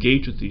to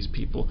engage with these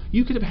people.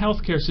 You could have a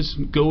healthcare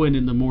assistant go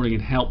in the morning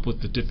and help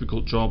with the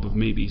difficult job of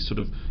maybe sort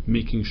of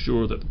making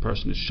sure that the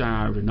person is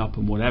showered and up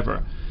and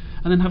whatever,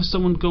 and then have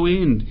someone go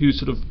in who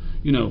sort of,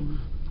 you know,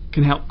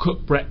 can help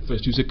cook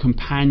breakfast, who's a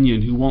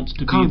companion, who wants to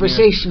be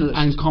conversationalist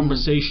there, and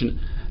conversation.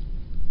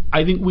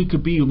 I think we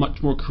could be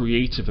much more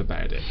creative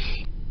about it.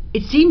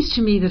 It seems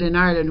to me that in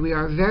Ireland we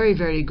are very,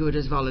 very good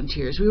as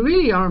volunteers. We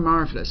really are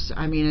marvellous.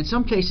 I mean, in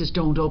some places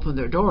don't open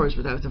their doors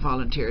without the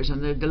volunteers,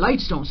 and the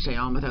lights don't stay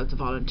on without the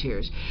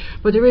volunteers.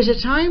 But there is a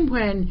time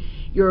when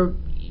you're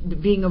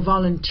being a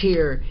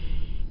volunteer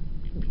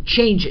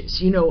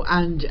changes, you know,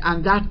 and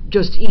that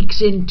just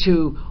ekes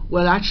into,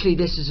 well, actually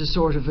this is a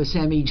sort of a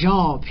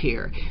semi-job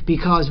here,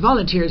 because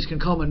volunteers can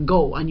come and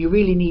go, and you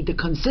really need the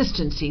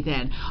consistency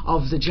then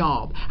of the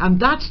job. And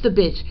that's the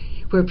bit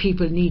where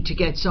people need to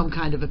get some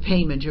kind of a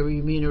payment or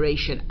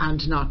remuneration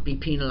and not be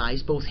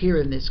penalised, both here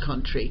in this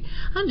country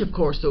and of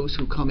course those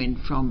who come in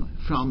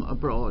from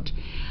abroad.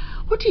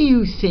 What do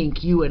you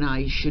think you and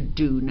I should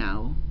do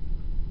now?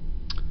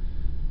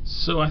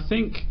 So I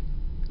think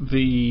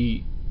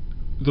the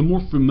more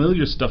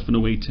familiar stuff in a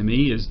way to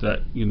me is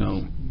that, you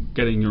know,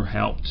 getting your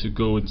help to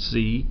go and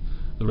see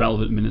the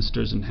relevant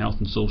ministers in health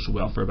and social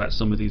welfare about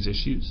some of these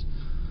issues.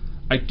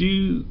 I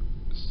do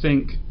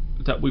think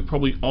that we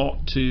probably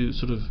ought to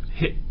sort of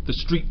hit the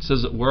streets,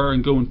 as it were,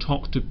 and go and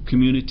talk to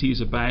communities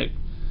about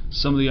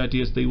some of the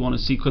ideas they want to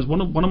see, because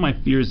one of my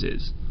fears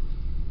is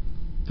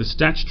the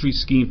statutory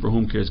scheme for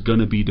home care is going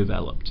to be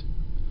developed,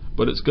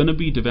 but it's going to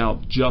be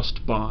developed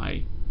just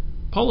by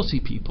policy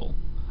people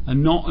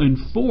and not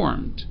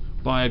informed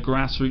by a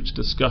grassroots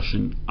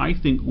discussion. I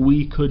think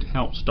we could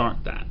help start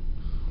that,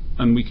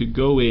 and we could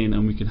go in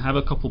and we can have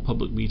a couple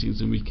public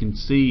meetings and we can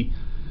see,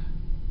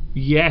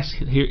 yes,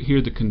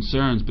 hear the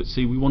concerns, but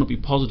say we want to be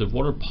positive.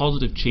 What are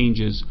positive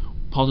changes,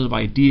 positive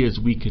ideas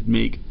we could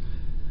make,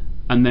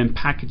 and then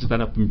package that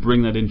up and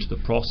bring that into the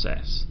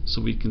process,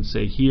 so we can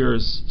say,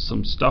 here's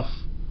some stuff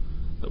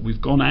that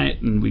we've gone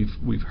out and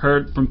we've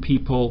heard from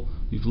people,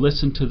 we've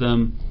listened to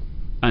them,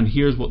 and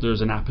here's what there's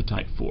an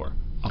appetite for,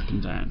 up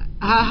and down.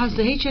 Has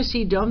the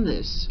HSE done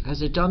this?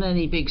 Has it done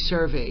any big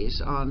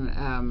surveys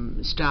on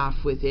staff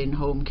within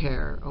home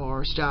care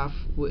or staff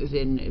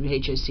within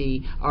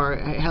HSE or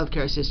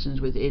healthcare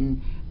assistants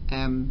within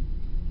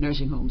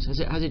nursing homes? Has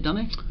it done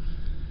it?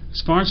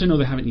 As far as I know,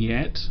 they haven't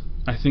yet.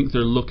 I think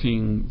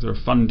they're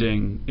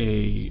funding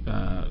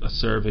a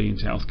survey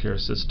into healthcare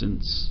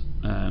assistants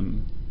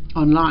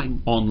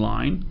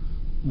online,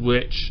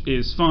 which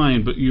is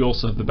fine, but you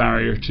also have the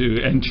barrier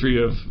to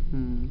entry of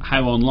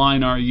how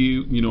online are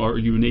you, are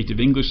you a native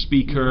English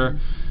speaker?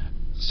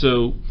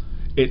 So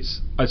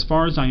it's, as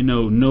far as I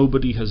know,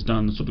 nobody has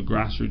done the sort of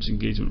grassroots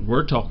engagement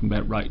we're talking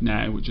about right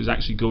now, which is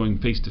actually going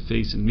face to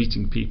face and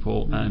meeting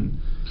people. And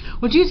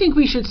well, do you think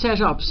we should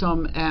set up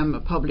some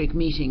public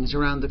meetings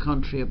around the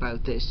country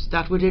about this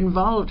that would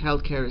involve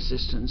healthcare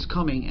assistants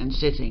coming and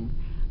sitting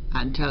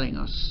and telling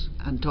us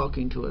and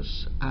talking to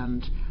us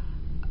and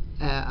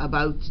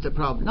about the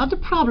problem, not the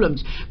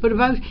problems, but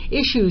about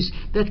issues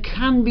that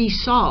can be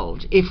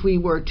solved if we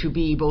were to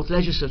be both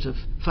legislative,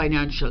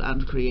 financial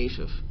and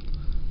creative?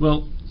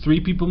 Well, 3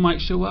 people might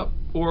show up,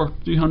 or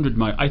 300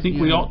 might. I think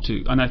we ought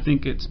to, and I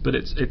think it's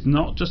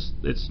not just,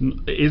 it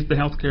is the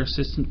healthcare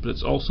assistant, but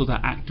it's also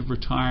that active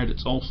retired,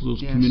 it's also those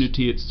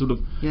community, it's sort of,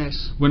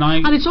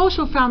 and it's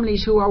also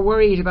families who are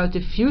worried about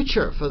the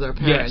future for their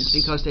parents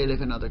because they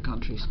live in other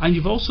countries. And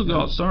you've also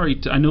got,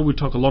 I know we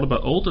talk a lot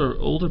about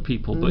older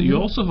people, but you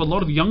also have a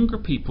lot of younger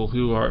people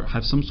who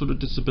have some sort of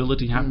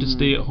disability, have to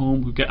stay at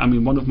home,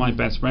 one of my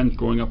best friends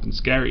growing up in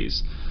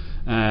Skerries,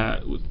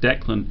 with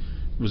Declan,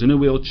 was in a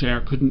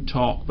wheelchair, couldn't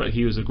talk, but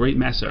he was a great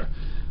messer,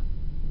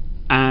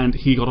 and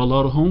he got a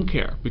lot of home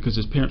care because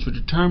his parents were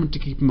determined to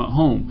keep him at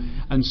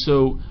home. And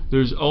so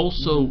there's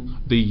also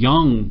the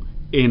young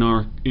in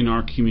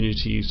our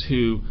communities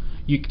who,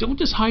 you don't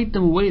just hide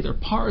them away, they're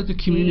part of the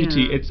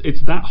community.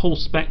 It's that whole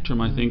spectrum,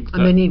 I think,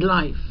 and they need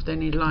life. They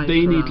need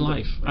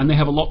life, and they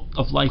have a lot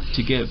of life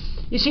to give.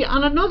 You see,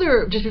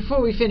 just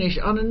before we finish,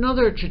 on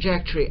another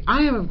trajectory,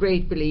 I am a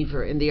great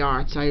believer in the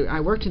arts. I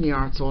worked in the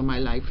arts all my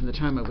life from the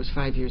time I was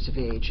 5 years of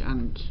age,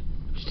 and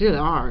still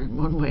are in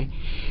one way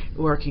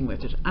working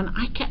with it. And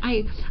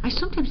I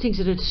sometimes think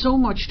that it's so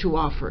much to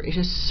offer. It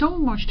has so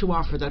much to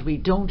offer that we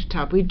don't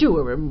tap. We do.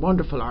 We're a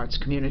wonderful arts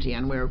community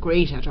and we're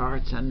great at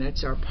arts, and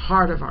it's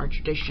part of our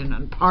tradition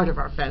and part of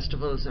our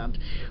festivals, and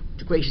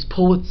the greatest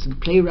poets and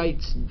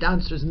playwrights and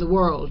dancers in the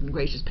world, and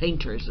greatest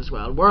painters as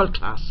well, world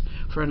class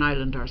for an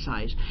island our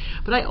size.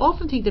 But I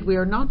often think that we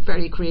are not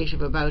very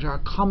creative about our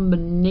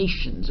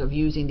combinations of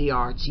using the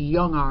arts,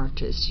 young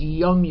artists,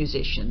 young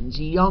musicians,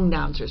 young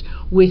dancers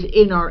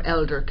within our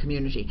elder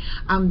community,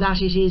 and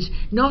that it is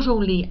not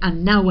only a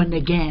now and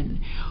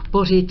again,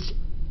 but it's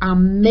a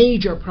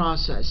major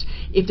process.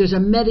 If there's a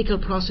medical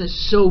process,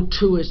 so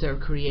too is there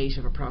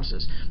creative a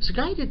process. So a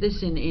guy did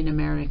this in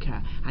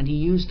America, and he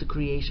used the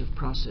creative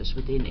process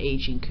within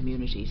aging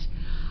communities.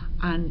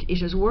 and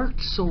it has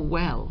worked so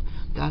well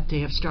that they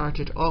have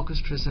started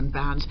orchestras and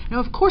bands. Now,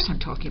 of course, I'm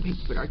talking about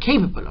people that are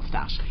capable of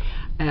that.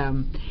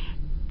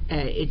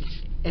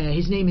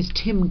 His name is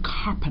Tim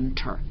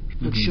Carpenter.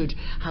 People should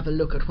have a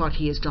look at what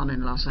he has done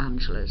in Los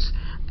Angeles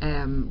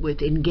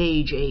with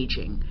Engage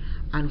Aging,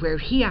 and where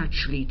he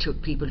actually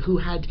took people who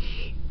had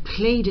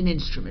played an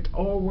instrument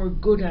or were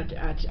good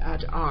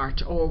at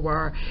art or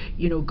were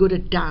good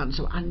at dance,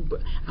 and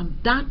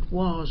that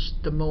was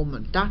the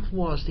moment, that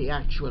was the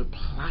actual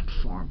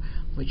platform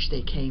which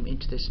they came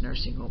into this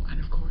nursing home, and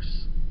of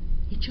course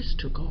it just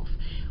took off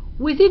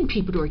within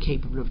people who are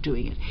capable of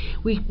doing it.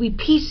 We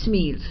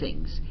piecemeal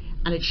things,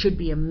 and it should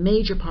be a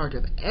major part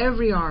of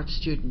every art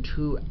student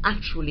who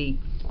actually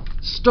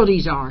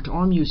studies art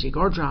or music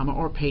or drama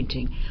or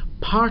painting.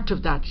 Part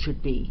of that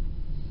should be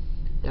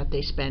that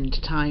they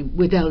spend time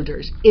with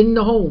elders in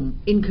the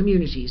home, in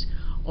communities.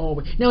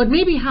 Now, it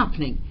may be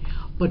happening,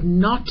 but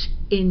not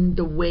in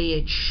the way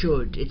it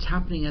should. It's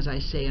happening, as I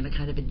say, on a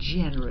kind of a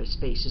generous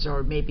basis,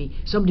 or maybe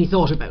somebody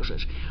thought about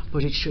it,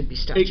 but it should be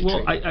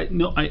statutory.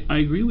 I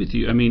agree with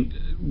you. I mean,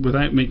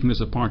 without making this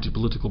a party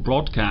political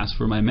broadcast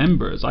for my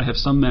members, I have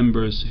some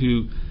members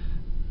who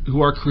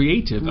are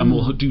creative and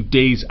will do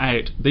days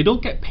out. They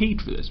don't get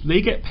paid for this.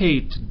 They get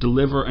paid to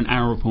deliver an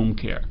hour of home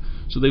care.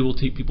 So they will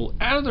take people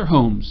out of their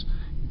homes,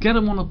 get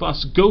them on a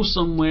bus, go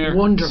somewhere,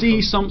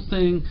 see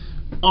something,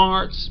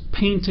 arts,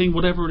 painting,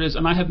 whatever it is.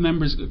 And I have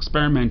members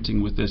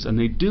experimenting with this, and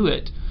they do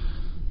it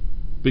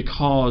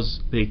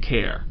because they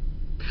care.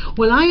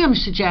 Well, I am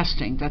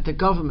suggesting that the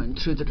government,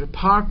 through the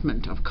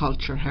Department of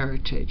Culture,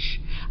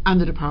 Heritage and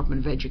the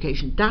Department of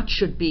Education, that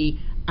should be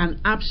an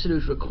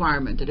absolute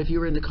requirement, that if you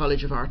were in the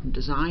College of Art and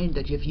Design,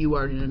 that if you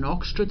are in an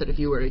orchestra, that if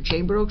you were a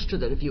chamber orchestra,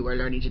 that if you were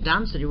learning to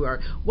dance, that you are,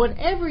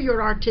 whatever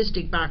your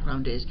artistic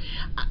background is,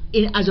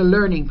 as a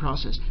learning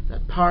process,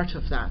 that part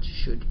of that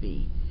should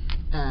be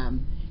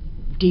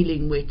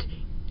dealing with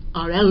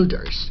our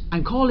elders.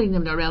 I'm calling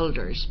them our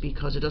elders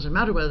because it doesn't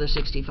matter whether they're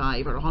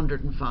 65 or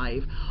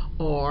 105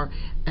 or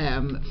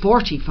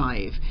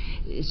 45.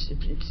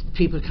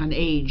 People can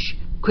age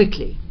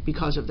quickly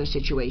because of their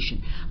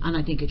situation, and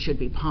I think it should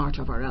be part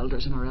of our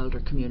elders and our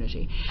elder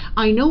community.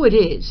 I know it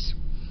is,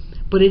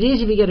 but it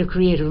is if you get a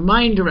creative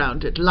mind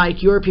around it,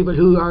 like your people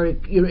who are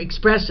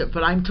expressive.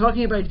 But I'm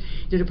talking about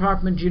the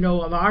department,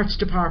 of arts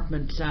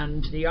departments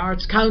and the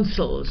arts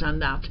councils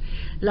and that.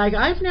 Like,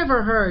 I've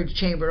never heard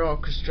chamber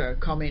orchestra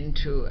come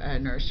into a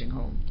nursing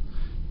home.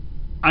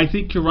 I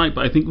think you're right,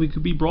 but I think we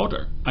could be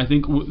broader. I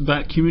think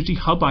that community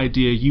hub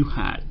idea you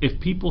had,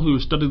 if people who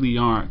study the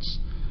arts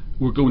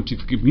were going to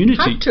the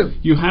community,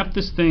 you have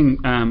this thing,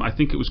 I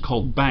think it was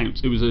called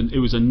Bounce. It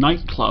was a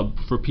nightclub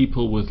for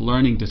people with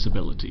learning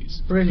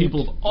disabilities. Brilliant.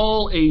 People of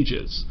all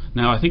ages.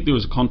 Now, I think there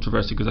was a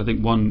controversy because I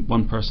think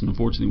one person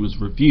unfortunately was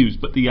refused,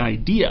 but the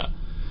idea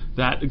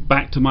that,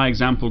 back to my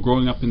example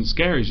growing up in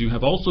Scaries, you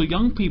have also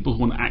young people who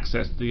want to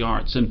access the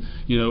arts, and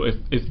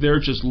if they're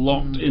just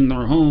locked in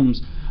their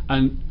homes,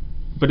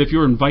 but if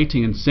you're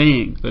inviting and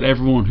saying that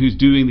everyone who's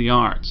doing the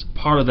arts,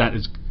 part of that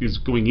is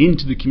going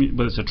into the community,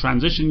 whether it's a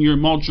transition year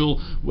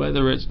module,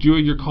 whether it's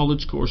during your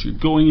college course, you're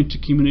going into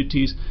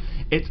communities.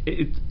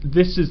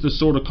 This is the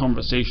sort of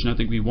conversation I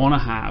think we want to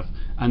have,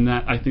 and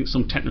that I think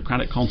some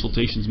technocratic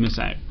consultations miss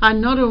out.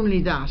 And not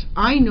only that,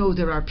 I know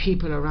there are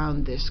people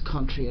around this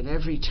country in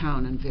every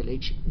town and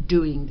village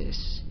doing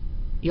this.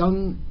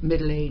 Young,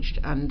 middle-aged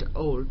and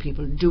old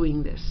people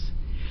doing this.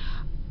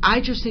 I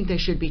just think they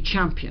should be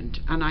championed,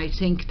 and I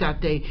think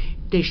that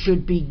they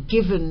should be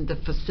given the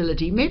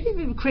facility. Maybe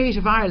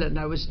Creative Ireland,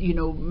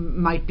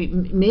 might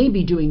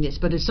be doing this,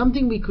 but it's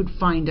something we could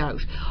find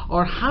out.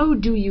 Or how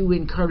do you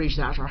encourage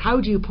that, or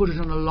how do you put it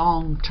on a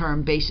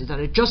long-term basis, that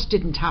it just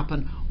didn't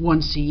happen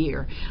once a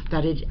year,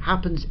 that it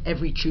happens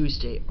every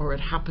Tuesday, or it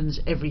happens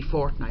every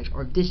fortnight,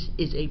 or this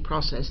is a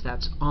process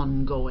that's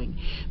ongoing,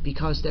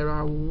 because there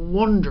are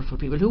wonderful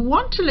people who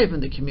want to live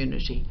in the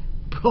community,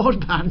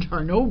 broadband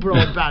or no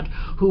broadband,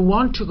 who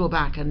want to go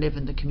back and live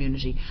in the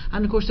community.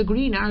 And of course the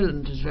Green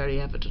Ireland is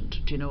very evident,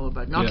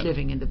 about not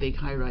living in the big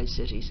high-rise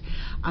cities,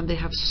 and they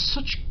have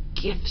such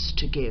gifts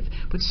to give,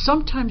 but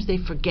sometimes they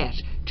forget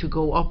to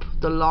go up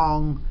the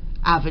long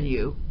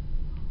avenue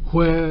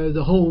where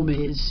the home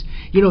is,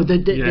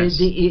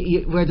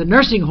 where the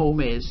nursing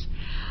home is,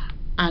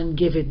 and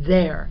give it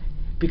there,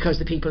 because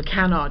the people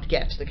cannot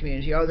get to the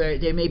community, or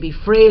they may be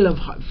frail of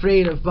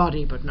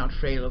body but not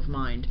frail of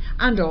mind,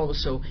 and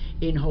also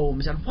in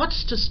homes. And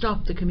what's to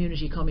stop the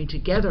community coming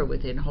together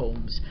within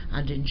homes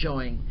and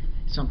enjoying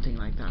something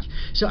like that?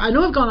 So I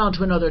know I've gone on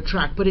to another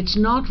track, but it's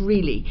not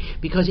really,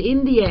 because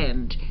in the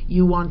end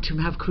you want to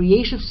have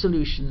creative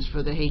solutions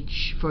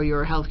for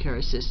your healthcare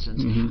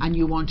assistants, and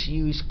you want to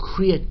use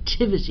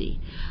creativity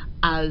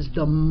as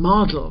the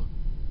model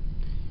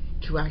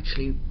to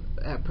actually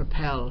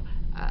propel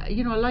a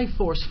life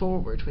force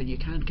forward when you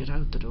can't get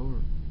out the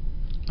door.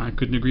 I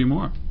couldn't agree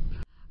more.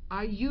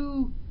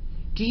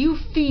 Do you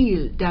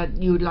feel that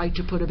you'd like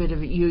to put a bit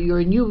of you're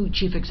a new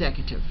chief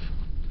executive?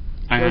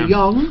 You're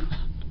young.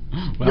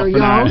 Well, you're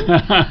young.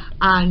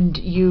 And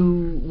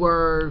you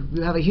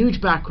have a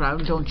huge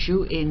background, don't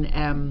you, in...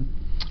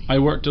 I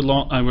worked a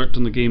lot. I worked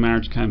on the gay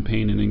marriage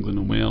campaign in England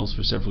and Wales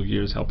for several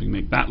years, helping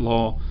make that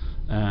law.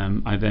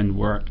 I then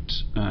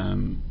worked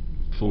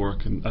for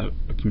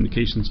a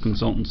communications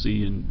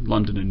consultancy in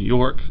London and New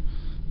York.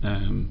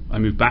 I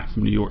moved back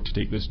from New York to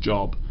take this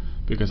job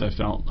because I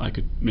felt I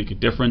could make a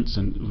difference,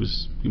 and it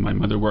was, my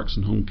mother works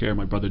in home care,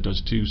 my brother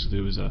does too, so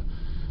there was a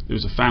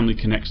family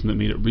connection that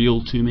made it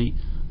real to me.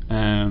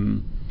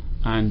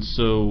 And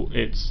so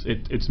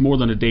it's more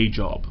than a day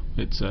job.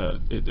 It's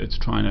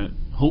trying to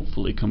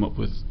hopefully come up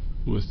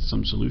with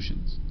some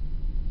solutions,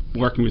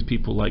 working with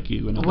people like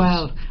you and others.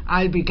 Well,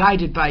 I'll be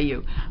guided by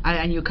you,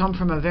 and you come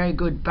from a very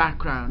good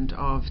background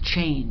of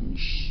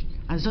change,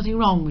 and there's nothing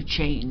wrong with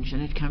change,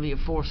 and it can be a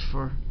force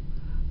for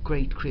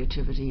great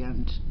creativity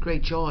and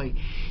great joy.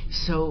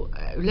 So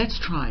let's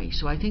try.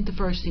 So I think the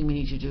first thing we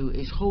need to do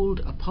is hold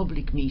a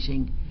public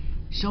meeting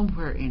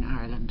somewhere in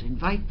Ireland,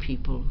 invite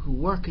people who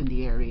work in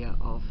the area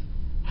of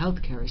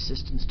healthcare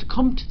assistance to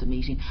come to the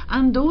meeting,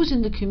 and those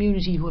in the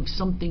community who have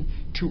something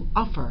to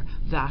offer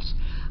that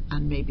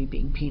and maybe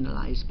being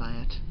penalised by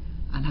it,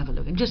 and have a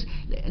look and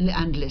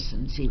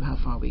listen, see how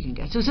far we can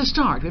get. So it's a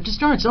start. We have to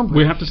start somewhere.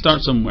 We have to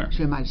start somewhere. So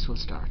we might as well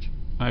start.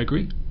 I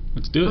agree.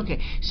 Let's do it. Okay,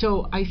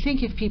 so I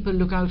think if people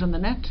look out on the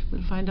net,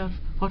 we'll find out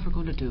what we're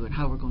going to do and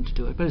how we're going to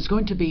do it. But it's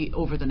going to be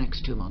over the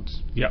next 2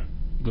 months. Yep.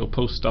 We'll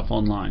post stuff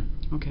online.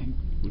 Okay.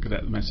 We'll get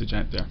that message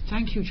out there.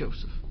 Thank you,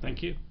 Joseph.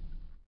 Thank you.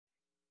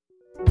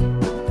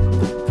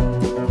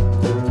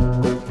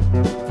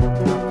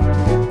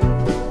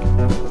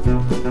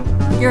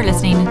 You're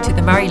listening to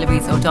the Mary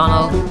Louise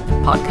O'Donnell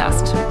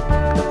podcast.